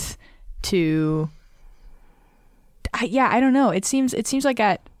relate to... I don't know. It seems like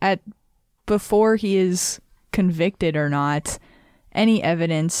at before he is convicted or not, any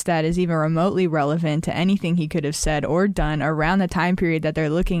evidence that is even remotely relevant to anything he could have said or done around the time period that they're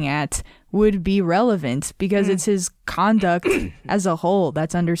looking at would be relevant because it's his conduct as a whole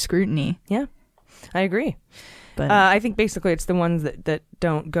that's under scrutiny. Yeah, I agree. But I think basically it's the ones that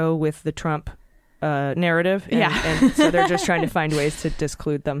don't go with the Trump narrative. And so they're just trying to find ways to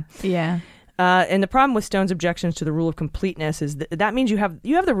disclude them. yeah. And the problem with Stone's objections to the rule of completeness is that means you have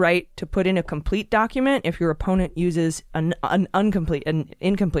the right to put in a complete document if your opponent uses an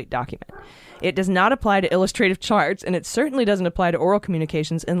incomplete document. It does not apply to illustrative charts, and it certainly doesn't apply to oral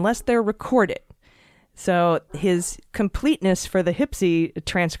communications unless they're recorded. So his completeness for the Hipsy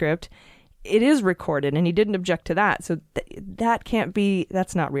transcript, it is recorded, and he didn't object to that. So that can't be,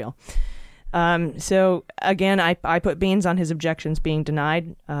 that's not real. So again, I put beans on his objections being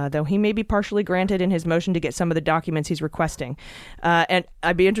denied, though he may be partially granted in his motion to get some of the documents he's requesting. And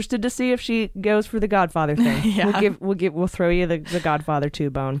I'd be interested to see if she goes for the Godfather thing. Yeah. We'll throw you the Godfather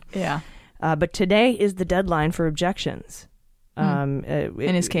 2 bone. Yeah. But today is the deadline for objections. In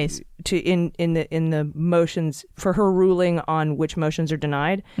his case, in the motions for her ruling on which motions are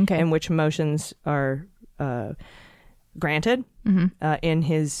denied and which motions are granted in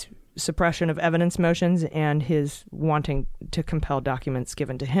his suppression of evidence motions and his wanting to compel documents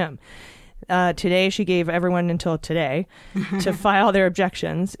given to him. Today, she gave everyone until today to file their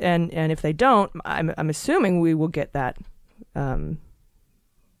objections, and if they don't, I'm assuming we will get that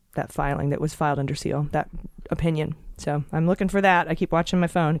that filing that was filed under seal, that opinion. So I'm looking for that. I keep watching my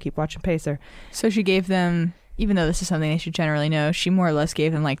phone, keep watching Pacer. So she gave them, even though this is something they should generally know, she more or less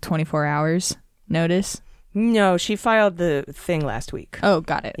gave them like 24 hours notice. No, she filed the thing last week. Oh,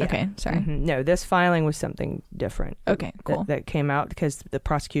 got it. Yeah. Okay, sorry. No, this filing was something different. Okay, cool. That came out because the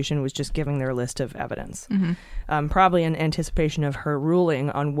prosecution was just giving their list of evidence. Probably in anticipation of her ruling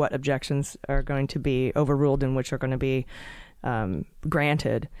on what objections are going to be overruled and which are going to be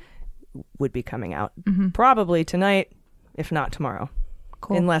granted would be coming out. Probably tonight, if not tomorrow.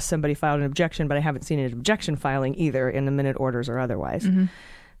 Cool. Unless somebody filed an objection, but I haven't seen an objection filing either in the minute orders or otherwise.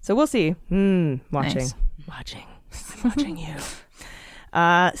 So we'll see. Watching. Nice. Watching you.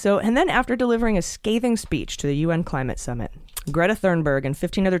 And then after delivering a scathing speech to the UN Climate Summit, Greta Thunberg and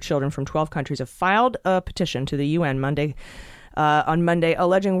 15 other children from 12 countries have filed a petition to the UN on Monday,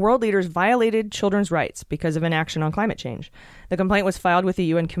 alleging world leaders violated children's rights because of inaction on climate change. The complaint was filed with the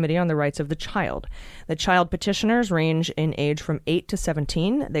UN Committee on the Rights of the Child. The child petitioners range in age from 8 to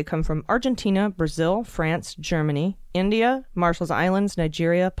 17. They come from Argentina, Brazil, France, Germany, India, Marshall's Islands,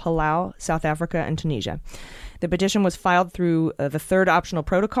 Nigeria, Palau, South Africa, and Tunisia. The petition was filed through the third optional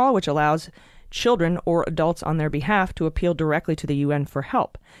protocol, which allows children or adults on their behalf to appeal directly to the UN for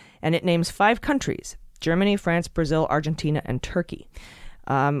help. And it names 5 countries: Germany, France, Brazil, Argentina, and Turkey.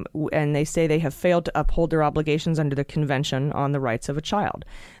 And they say they have failed to uphold their obligations under the Convention on the Rights of a Child.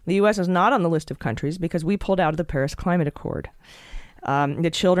 The U.S. is not on the list of countries because we pulled out of the Paris Climate Accord. The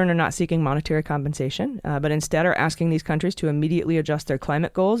children are not seeking monetary compensation, but instead are asking these countries to immediately adjust their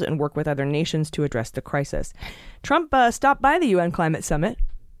climate goals and work with other nations to address the crisis. Trump stopped by the UN Climate Summit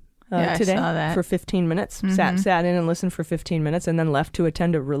today I saw that. for 15 minutes, sat in and listened for 15 minutes, and then left to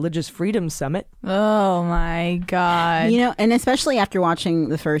attend a religious freedom summit. Oh my God. You know, and especially after watching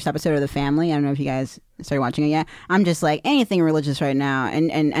the first episode of The Family, I don't know if you guys started watching it yet, I'm just like, anything religious right now.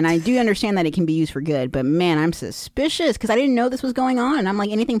 And I do understand that it can be used for good, but man, I'm suspicious because I didn't know this was going on. And I'm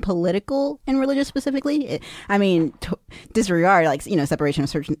like, anything political and religious specifically? Disregard, like, you know, separation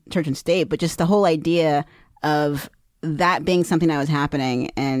of church and state, but just the whole idea of that being something that was happening,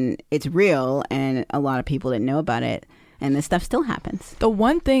 and it's real, and a lot of people didn't know about it, and this stuff still happens. The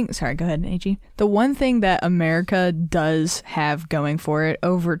one thing, sorry, go ahead, AG. The one thing that America does have going for it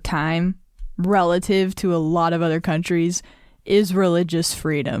over time, relative to a lot of other countries, is religious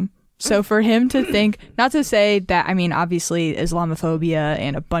freedom. So for him to think, not to say that, I mean, obviously Islamophobia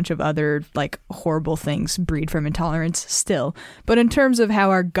and a bunch of other like horrible things breed from intolerance still, but in terms of how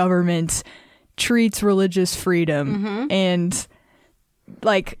our government treats religious freedom and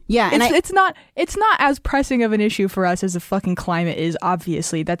like, yeah, and it's not as pressing of an issue for us as the fucking climate is.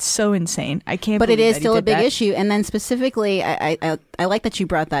 Obviously, that's so insane. I can't. But it is that he still a did big that. issue. And then specifically, I like that you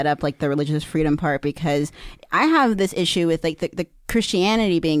brought that up, like the religious freedom part, because I have this issue with like the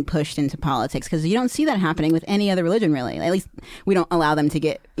Christianity being pushed into politics, because you don't see that happening with any other religion, really. At least we don't allow them to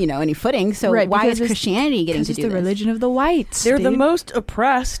get any footing. So Right, why because is Christianity getting to it's do the this? religion of the whites. They're the dude. most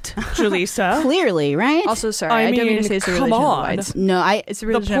oppressed, Jaleesa. Clearly, right? Also, sorry, I I didn't mean mean, to say it's the come religion of the on. whites. No, It's the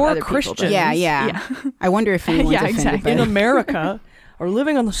The religion poor of other people. Christians. but- yeah. I wonder if anyone's Yeah, offended exactly. by in that. America are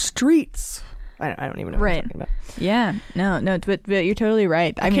living on the streets. I don't even know what Right. I'm talking about. Yeah, no, but you're totally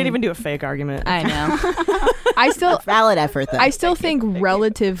right. I can't even do a fake argument. I know. I still Valid effort, though. I still think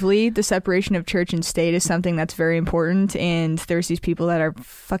relatively the separation of church and state is something that's very important, and there's these people that are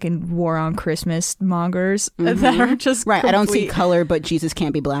fucking war on Christmas mongers that are just right. I don't see complete- color, but Jesus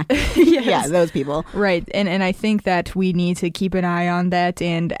can't be black. Yes. Yeah, those people. Right, and I think that we need to keep an eye on that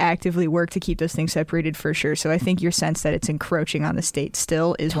and actively work to keep those things separated for sure. So I think your sense that it's encroaching on the state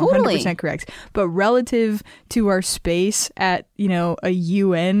still is Totally. 100% correct. But relative to our space at, a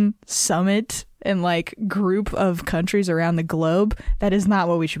UN summit and like group of countries around the globe, that is not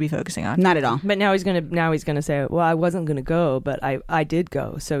what we should be focusing on. Not at all. But now he's gonna say, well, I wasn't gonna go, but I did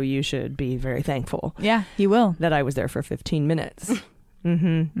go, so you should be very thankful Yeah, he will. that I was there for 15 minutes. Yeah,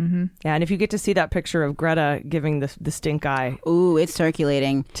 and if you get to see that picture of Greta giving the stink eye Ooh, it's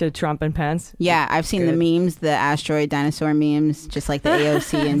circulating. to Trump and Pence, Yeah, I've seen the memes, the asteroid dinosaur memes, just like the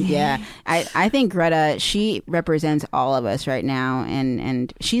AOC. And yeah, I think Greta, she represents all of us right now,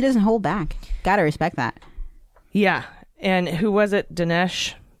 and she doesn't hold back. Gotta respect that. yeah. And who was it?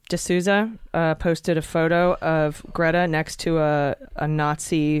 Dinesh D'Souza posted a photo of Greta next to a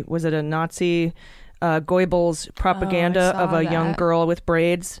Nazi. Was it a Nazi? Goebbels propaganda saw of a young that. girl with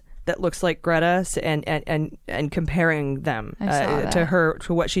braids that looks like Greta, and comparing them I saw to that. her,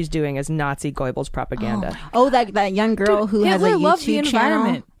 to what she's doing as Nazi Goebbels propaganda. Oh, that young girl Dude, who has a Hitler loved the YouTube channel.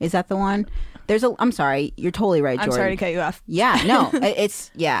 environment. Is that the one? I'm sorry, you're totally right, Jordan. I'm sorry to cut you off. Yeah, no,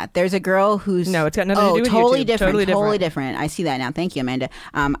 there's a girl who's No, it's got nothing to do with totally YouTube. different, Totally different. I see that now. Thank you, Amanda.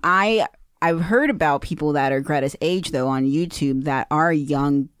 I've heard about people that are Greta's age though on YouTube that are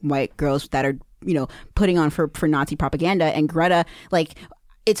young white girls that are putting on for Nazi propaganda, and Greta, like,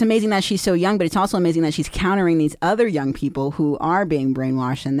 it's amazing that she's so young, but it's also amazing that she's countering these other young people who are being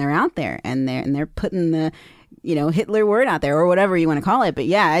brainwashed, and they're out there and they're putting the Hitler word out there, or whatever you want to call it. But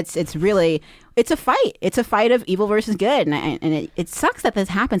yeah, it's really a fight. It's a fight of evil versus good, and it sucks that this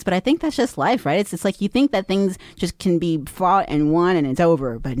happens. But I think that's just life, right? It's like you think that things just can be fought and won and it's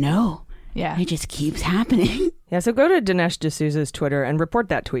over, but no. Yeah. It just keeps happening. Yeah, so go to Dinesh D'Souza's Twitter and report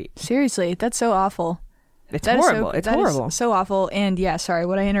that tweet. Seriously, that's so awful. It's That is horrible. It's that is horrible. so awful. And yeah, sorry,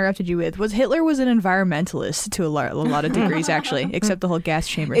 what I interrupted you with was Hitler was an environmentalist to a lot of degrees, actually, except the whole gas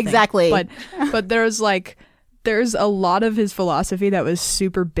chamber thing. Exactly. But there's a lot of his philosophy that was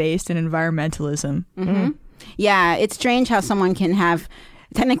super based in environmentalism. Yeah, it's strange how someone can have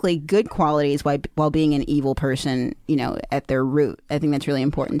technically good qualities while being an evil person, at their root. I think that's really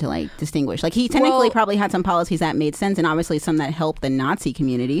important to distinguish. Like, he technically probably had some policies that made sense, and obviously some that helped the Nazi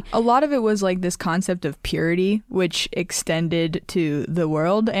community. A lot of it was like this concept of purity, which extended to the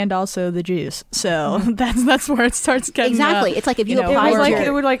world and also the Jews. So that's where it starts getting Exactly. It's like if you It apply was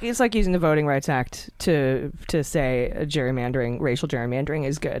it's like using the Voting Rights Act to say racial gerrymandering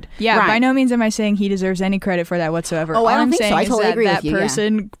is good. Yeah, Right. by no means am I saying he deserves any credit for that whatsoever. Oh, I All don't I'm think so. saying I is totally that agree with that you, yeah.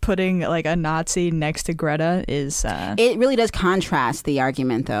 person putting like a Nazi next to Greta is It really does contrast the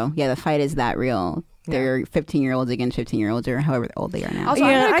argument, though. Yeah, the fight is that real. They're 15-year-olds against 15-year-olds, or however old they are now. Also,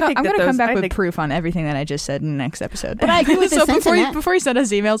 Yeah, I'm I think going to that come back I with think- proof on everything that I just said in the next episode. But I agree with so the sentiment. before you send us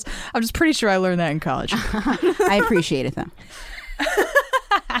emails, I'm just pretty sure I learned that in college. I appreciate it, though.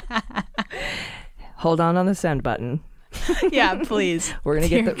 Hold on the send button. Yeah, please. We're gonna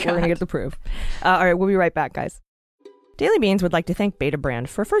get the proof. All right, we'll be right back, guys. Daily Beans would like to thank Beta Brand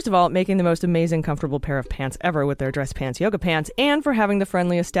for, first of all, making the most amazing, comfortable pair of pants ever with their Dress Pants Yoga Pants, and for having the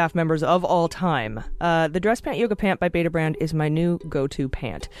friendliest staff members of all time. The Dress Pant Yoga Pant by Beta Brand is my new go-to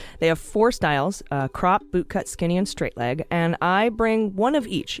pant. They have 4 styles, crop, bootcut, skinny, and straight leg, and I bring one of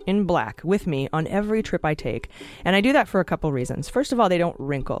each in black with me on every trip I take. And I do that for a couple reasons. First of all, they don't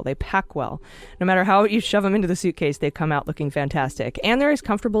wrinkle. They pack well. No matter how you shove them into the suitcase, they come out looking fantastic. And they're as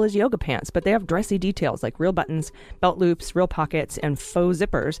comfortable as yoga pants, but they have dressy details like real buttons, belt loops, real pockets, and faux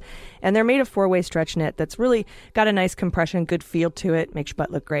zippers. And they're made of 4-way stretch knit that's really got a nice compression, good feel to it, makes your butt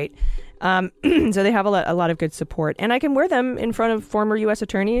look great. So they have a lot of good support. And I can wear them in front of former U.S.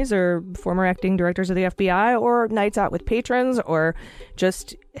 attorneys or former acting directors of the FBI, or nights out with patrons, or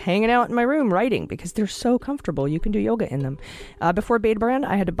just hanging out in my room writing, because they're so comfortable. You can do yoga in them. Before Beta Brand,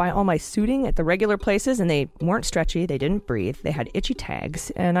 I had to buy all my suiting at the regular places, and they weren't stretchy. They didn't breathe. They had itchy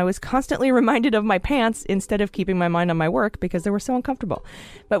tags, and I was constantly reminded of my pants instead of keeping my mind on my work because they were so uncomfortable.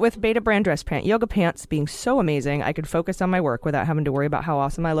 But with Beta Brand Dress Pant Yoga Pants being so amazing, I could focus on my work without having to worry about how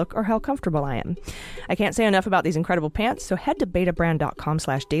awesome I look or how comfortable I am. I can't say enough about these incredible pants, so head to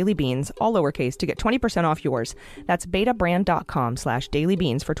betabrand.com/dailybeans, all lowercase, to get 20% off yours. That's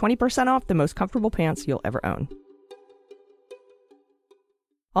betabrand.com/dailybeans for 20% off the most comfortable pants you'll ever own.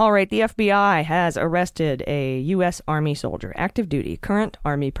 All right, the FBI has arrested a U.S. Army soldier, active duty, current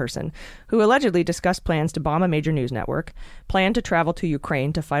Army person, who allegedly discussed plans to bomb a major news network, planned to travel to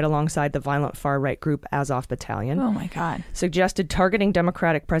Ukraine to fight alongside the violent far-right group Azov Battalion. Oh, my God. Suggested targeting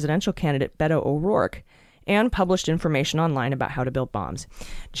Democratic presidential candidate Beto O'Rourke, and published information online about how to build bombs.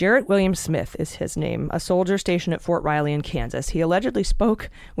 Jarrett William Smith is his name, a soldier stationed at Fort Riley in Kansas. He allegedly spoke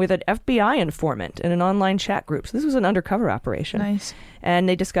with an FBI informant in an online chat group. So this was an undercover operation. Nice. And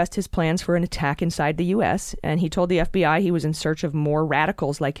they discussed his plans for an attack inside the U.S., and he told the FBI he was in search of more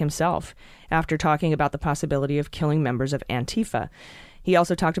radicals like himself, after talking about the possibility of killing members of Antifa. He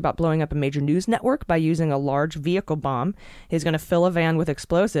also talked about blowing up a major news network by using a large vehicle bomb. He's going to fill a van with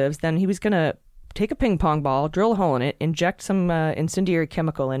explosives. Then he was going to take a ping pong ball, drill a hole in it, inject some incendiary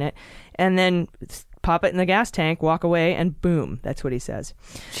chemical in it, and then pop it in the gas tank, walk away, and boom. That's what he says.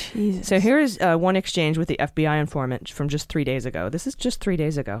 Jesus. So here's one exchange with the FBI informant from just 3 days ago. This is just 3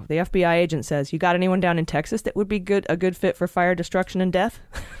 days ago. The FBI agent says, "You got anyone down in Texas that would be a good fit for fire, destruction, and death?"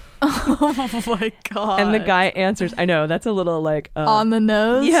 Oh, my God. And the guy answers, I know, that's a little like... on the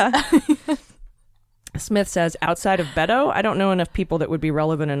nose? Yeah. Smith says, outside of Beto, I don't know enough people that would be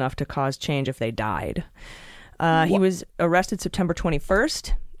relevant enough to cause change if they died. He was arrested September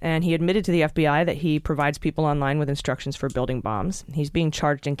 21st, and he admitted to the FBI that he provides people online with instructions for building bombs. He's being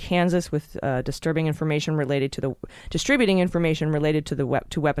charged in Kansas with distributing information related to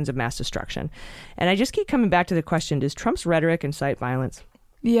weapons of mass destruction. And I just keep coming back to the question, does Trump's rhetoric incite violence?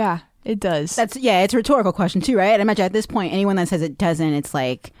 Yeah, it does. It's a rhetorical question too, right? I imagine at this point, anyone that says it doesn't, it's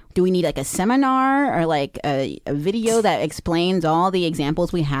like, do we need like a seminar or like a video that explains all the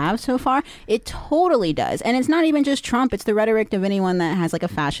examples we have so far? It totally does. And it's not even just Trump. It's the rhetoric of anyone that has like a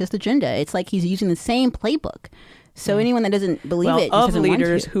fascist agenda. It's like he's using the same playbook. So anyone that doesn't believe it just of doesn't want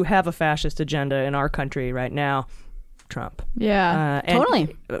leaders to. who have a fascist agenda in our country right now, Trump. Yeah. And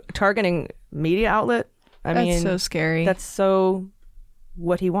Totally. targeting media outlet. That's mean, so scary. That's so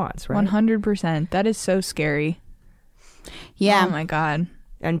what he wants, right? 100%. That is so scary. Yeah. Oh, my God.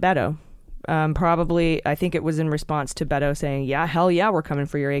 And Beto. Probably, I think it was in response to Beto saying, yeah, hell yeah, we're coming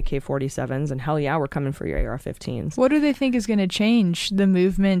for your AK-47s, and hell yeah, we're coming for your AR-15s. What do they think is going to change the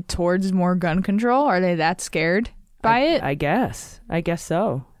movement towards more gun control? Are they that scared by it? I guess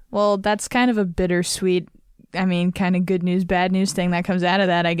so. Well, that's kind of a bittersweet, kind of good news, bad news thing that comes out of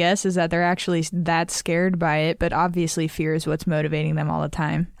that, I guess, is that they're actually that scared by it, but obviously fear is what's motivating them all the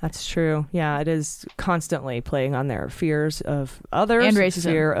time. That's true. Yeah, it is constantly playing on their fears of others. And racism.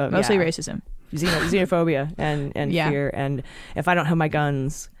 Fear of, Mostly racism. Xenophobia and Yeah. fear. And if I don't have my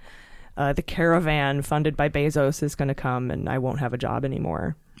guns, the caravan funded by Bezos is going to come and I won't have a job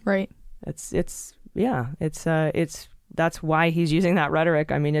anymore. Right. It's that's why he's using that rhetoric.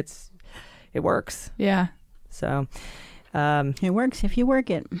 It works. Yeah. So It works if you work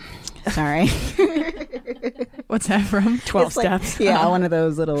it. Sorry. What's that from? 12 It's like- steps. Yeah, one of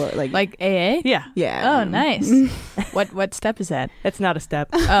those little Like AA? Yeah. yeah. Oh, nice. What step is that? It's not a step.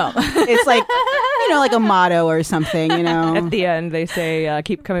 Oh. It's like like a motto or something. At the end, they say,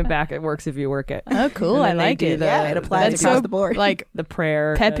 keep coming back. It works if you work it. Oh, cool. And I then they like do it. the- Yeah, it applies That's across so the board. Like The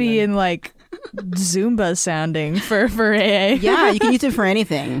prayer. peppy and and like Zumba sounding for AA. Yeah, you can use it for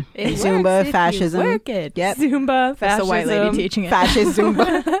anything. It Zumba, works if you fascism. work it. Yep. Zumba, That's fascism, the white lady teaching it. Fascist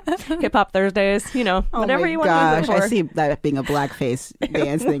Zumba. Hip hop Thursdays, you know, Oh whatever my you want to use gosh, it for. I see that being a blackface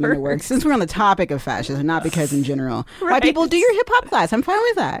dance thing in the works. Since we're on the topic of fascism, not because in general. White Right. people, do your hip hop class. I'm fine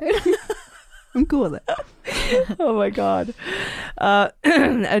with that. I'm cool with it. Oh my God.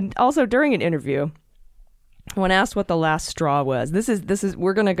 And also during an interview, when asked what the last straw was, this is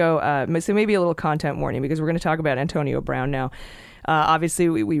we're going to go, so maybe a little content warning because we're going to talk about Antonio Brown now. Obviously,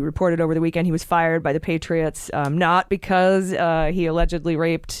 we reported over the weekend he was fired by the Patriots, not because he allegedly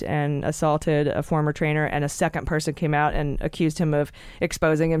raped and assaulted a former trainer, and a second person came out and accused him of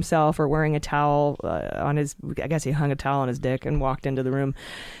exposing himself or wearing a towel on his, I guess he hung a towel on his dick and walked into the room.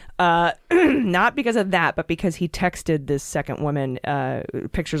 Not because of that, but because he texted this second woman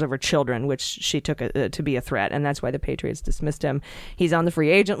pictures of her children, which she took to be a threat, and that's why the Patriots dismissed him. He's on the free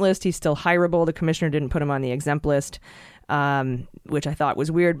agent list. He's still hireable. The commissioner didn't put him on the exempt list, which I thought was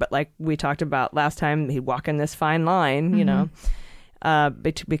weird. But like we talked about last time, he'd walk in this fine line, you know,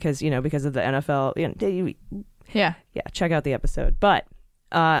 because of the NFL. Yeah. Check out the episode. But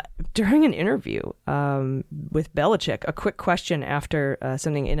during an interview with Belichick, a quick question after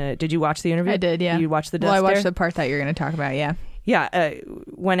something did you watch the interview? I did, yeah. You watched the Well, I desk watched there? the part that you're going to talk about, yeah. Yeah,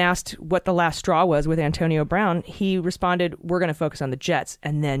 when asked what the last straw was with Antonio Brown, he responded, "We're going to focus on the Jets,"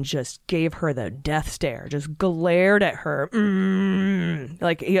 and then just gave her the death stare, just glared at her.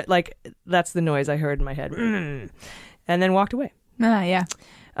 Like that's the noise I heard in my head. And then walked away. Yeah.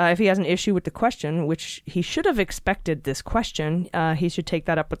 If he has an issue with the question, which he should have expected this question, he should take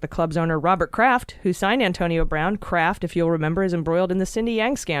that up with the club's owner, Robert Kraft, who signed Antonio Brown. Kraft, if you'll remember, is embroiled in the Cindy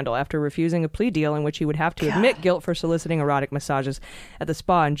Yang scandal after refusing a plea deal in which he would have to admit guilt for soliciting erotic massages at the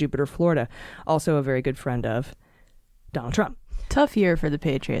spa in Jupiter, Florida. Also a very good friend of Donald Trump. Tough year for the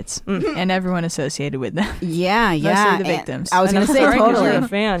Patriots and everyone associated with them. Yeah, yeah. Mostly the And victims. I was And going I'm to say sorry 'cause totally. You're a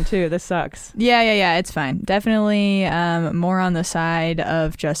fan, too. This sucks. Yeah, it's fine. Definitely more on the side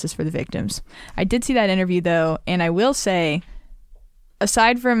of justice for the victims. I did see that interview, though, and I will say,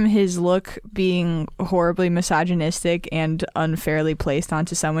 aside from his look being horribly misogynistic and unfairly placed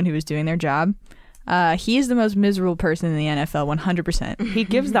onto someone who was doing their job, he is the most miserable person in the NFL, 100%. He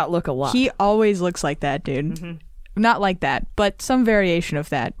gives that look a lot. He always looks like that, dude. Not like that, but some variation of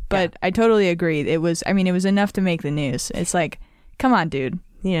that. But I totally agree. It was enough to make the news. It's like, come on, dude.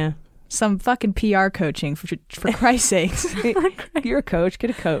 Yeah. Some fucking PR coaching for Christ's sakes. You're a coach. Get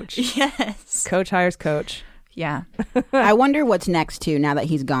a coach. Yes. Coach hires coach. Yeah. I wonder what's next too. Now that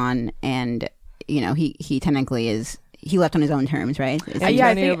he's gone, and he technically is. He left on his own terms, right? Is he- I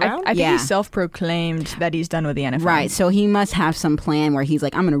Antonio think Brown? Yeah. he's self-proclaimed that he's done with the NFL. Right, so he must have some plan where he's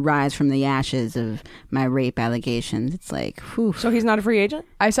like, I'm going to rise from the ashes of my rape allegations. It's like, whew. So he's not a free agent?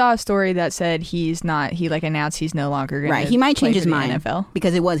 I saw a story that said he's not. He announced he's no longer going to. Right, he might change his mind NFL.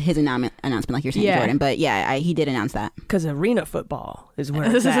 because it was his announcement, like you're saying, Yeah. Jordan. But yeah, he did announce that. Because arena football is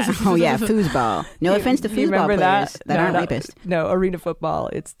where it's at. Oh yeah, foosball. No offense to You foosball remember players that No, aren't no, rapists. No, arena football.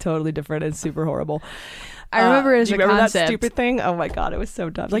 It's totally different and super horrible. I remember it as do a you remember concept. that stupid thing? Oh my god, it was so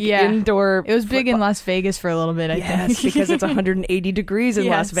dumb. Like Yeah. indoor. It was big in football. Las Vegas for a little bit. I Yes, think because it's 180 degrees in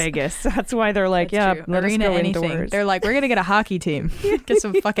Las Yes. Vegas. That's why they're like, That's yeah, true. let Arena us go anything. indoors. They're like, we're gonna get a hockey team. Get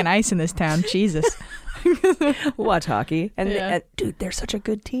some fucking ice in this town. Jesus. Watch hocky, and Yeah. dude, they're such a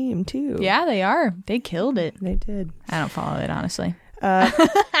good team too. Yeah, they are. They killed it. they did. I don't follow it honestly.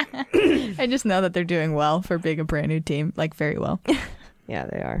 I just know that they're doing well for being a brand new team, like very well. Yeah,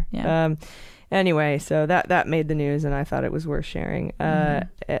 they are. Yeah. Anyway, so that made the news, and I thought it was worth sharing. Yeah,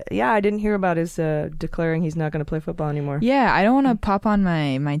 I didn't hear about his declaring he's not going to play football anymore. Yeah, I don't want to pop on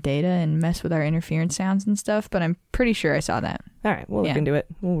my data and mess with our interference sounds and stuff, but I'm pretty sure I saw that. All right, we'll look Yeah. into it.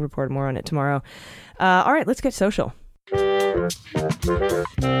 We'll report more on it tomorrow. All right, let's get social.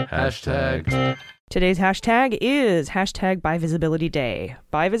 Hashtag. Today's hashtag is hashtag Bi-Visibility Day.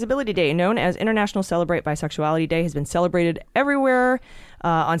 Bi-Visibility Day, known as International Celebrate Bisexuality Day, has been celebrated everywhere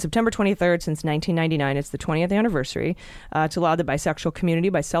on September 23rd since 1999. It's the 20th anniversary to laud the bisexual community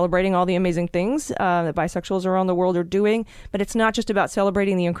by celebrating all the amazing things that bisexuals around the world are doing. But it's not just about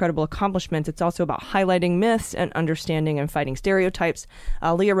celebrating the incredible accomplishments. It's also about highlighting myths and understanding and fighting stereotypes.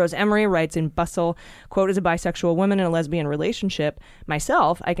 Leah Rose Emery writes in Bustle, quote, as a bisexual woman in a lesbian relationship,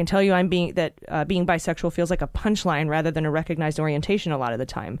 myself, I can tell you being bisexual feels like a punchline rather than a recognized orientation a lot of the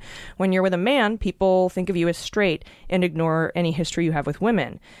time. When you're with a man, people think of you as straight and ignore any history you have with women.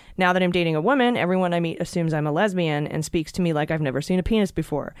 women. Now that I'm dating a woman, everyone I meet assumes I'm a lesbian and speaks to me like I've never seen a penis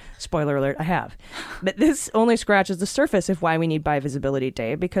before. Spoiler alert, I have. But this only scratches the surface of why we need Bi Visibility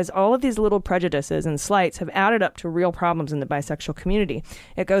Day, because all of these little prejudices and slights have added up to real problems in the bisexual community.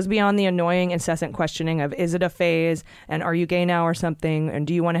 It goes beyond the annoying, incessant questioning of, is it a phase, and are you gay now or something, and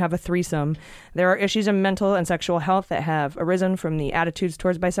do you want to have a threesome? There are issues in mental and sexual health that have arisen from the attitudes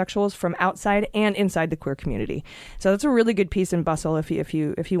towards bisexuals from outside and inside the queer community. So that's a really good piece in Bustle if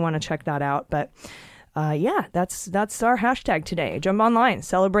you want to check that out. But yeah, that's our hashtag today. Jump online,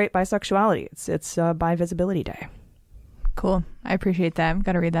 celebrate bisexuality. It's Bi Visibility Day. Cool. I appreciate that. I've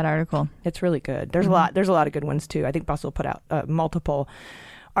got to read that article. It's really good. There's a lot of good ones too. I think Bustle put out multiple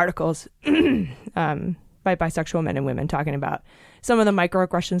articles by bisexual men and women talking about some of the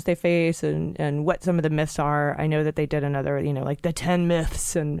microaggressions they face and what some of the myths are. I know that they did another, like the 10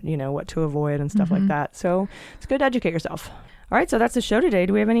 myths and, what to avoid and stuff like that. So it's good to educate yourself. All right, so that's the show today.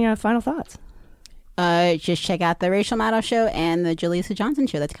 Do we have any final thoughts? Just check out the Rachel Maddow show and the Jaleesa Johnson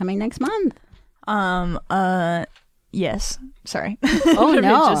show that's coming next month. Yes. Sorry. Oh,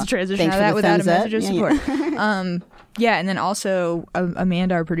 no. Just transition Thanks out of that for the without a thumbs up. message of support. Yeah, and then also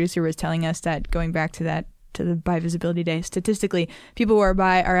Amanda, our producer, was telling us that going back to the Bi Visibility Day, statistically, people who are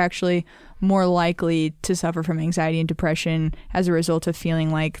bi are actually more likely to suffer from anxiety and depression as a result of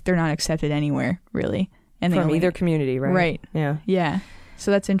feeling like they're not accepted anywhere, really. And From either community, right? Right. Yeah. Yeah.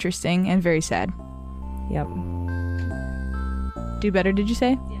 So that's interesting and very sad. Yep. Do better, did you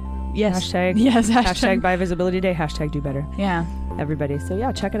say? Yes. Hashtag. Yes. Hashtag Bi Visibility Day. Hashtag do better. Yeah. Everybody. So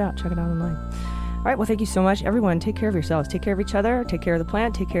yeah, check it out. Check it out online. All right. Well, thank you so much, everyone. Take care of yourselves. Take care of each other. Take care of the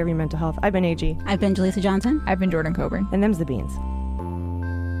planet. Take care of your mental health. I've been AG. I've been Jaleesa Johnson. I've been Jordan Coburn. And them's the Beans.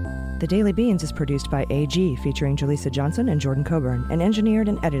 The Daily Beans is produced by AG, featuring Jaleesa Johnson and Jordan Coburn, and engineered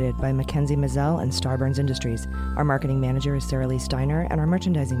and edited by Mackenzie Mazzell and Starburns Industries. Our marketing manager is Sarah Lee Steiner, and our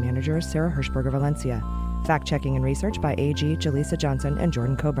merchandising manager is Sarah Hirschberger Valencia. Fact-checking and research by AG, Jaleesa Johnson, and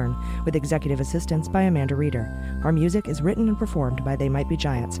Jordan Coburn, with executive assistance by Amanda Reeder. Our music is written and performed by They Might Be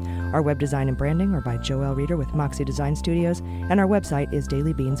Giants. Our web design and branding are by Joelle Reeder with Moxie Design Studios, and our website is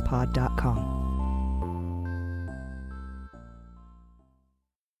dailybeanspod.com.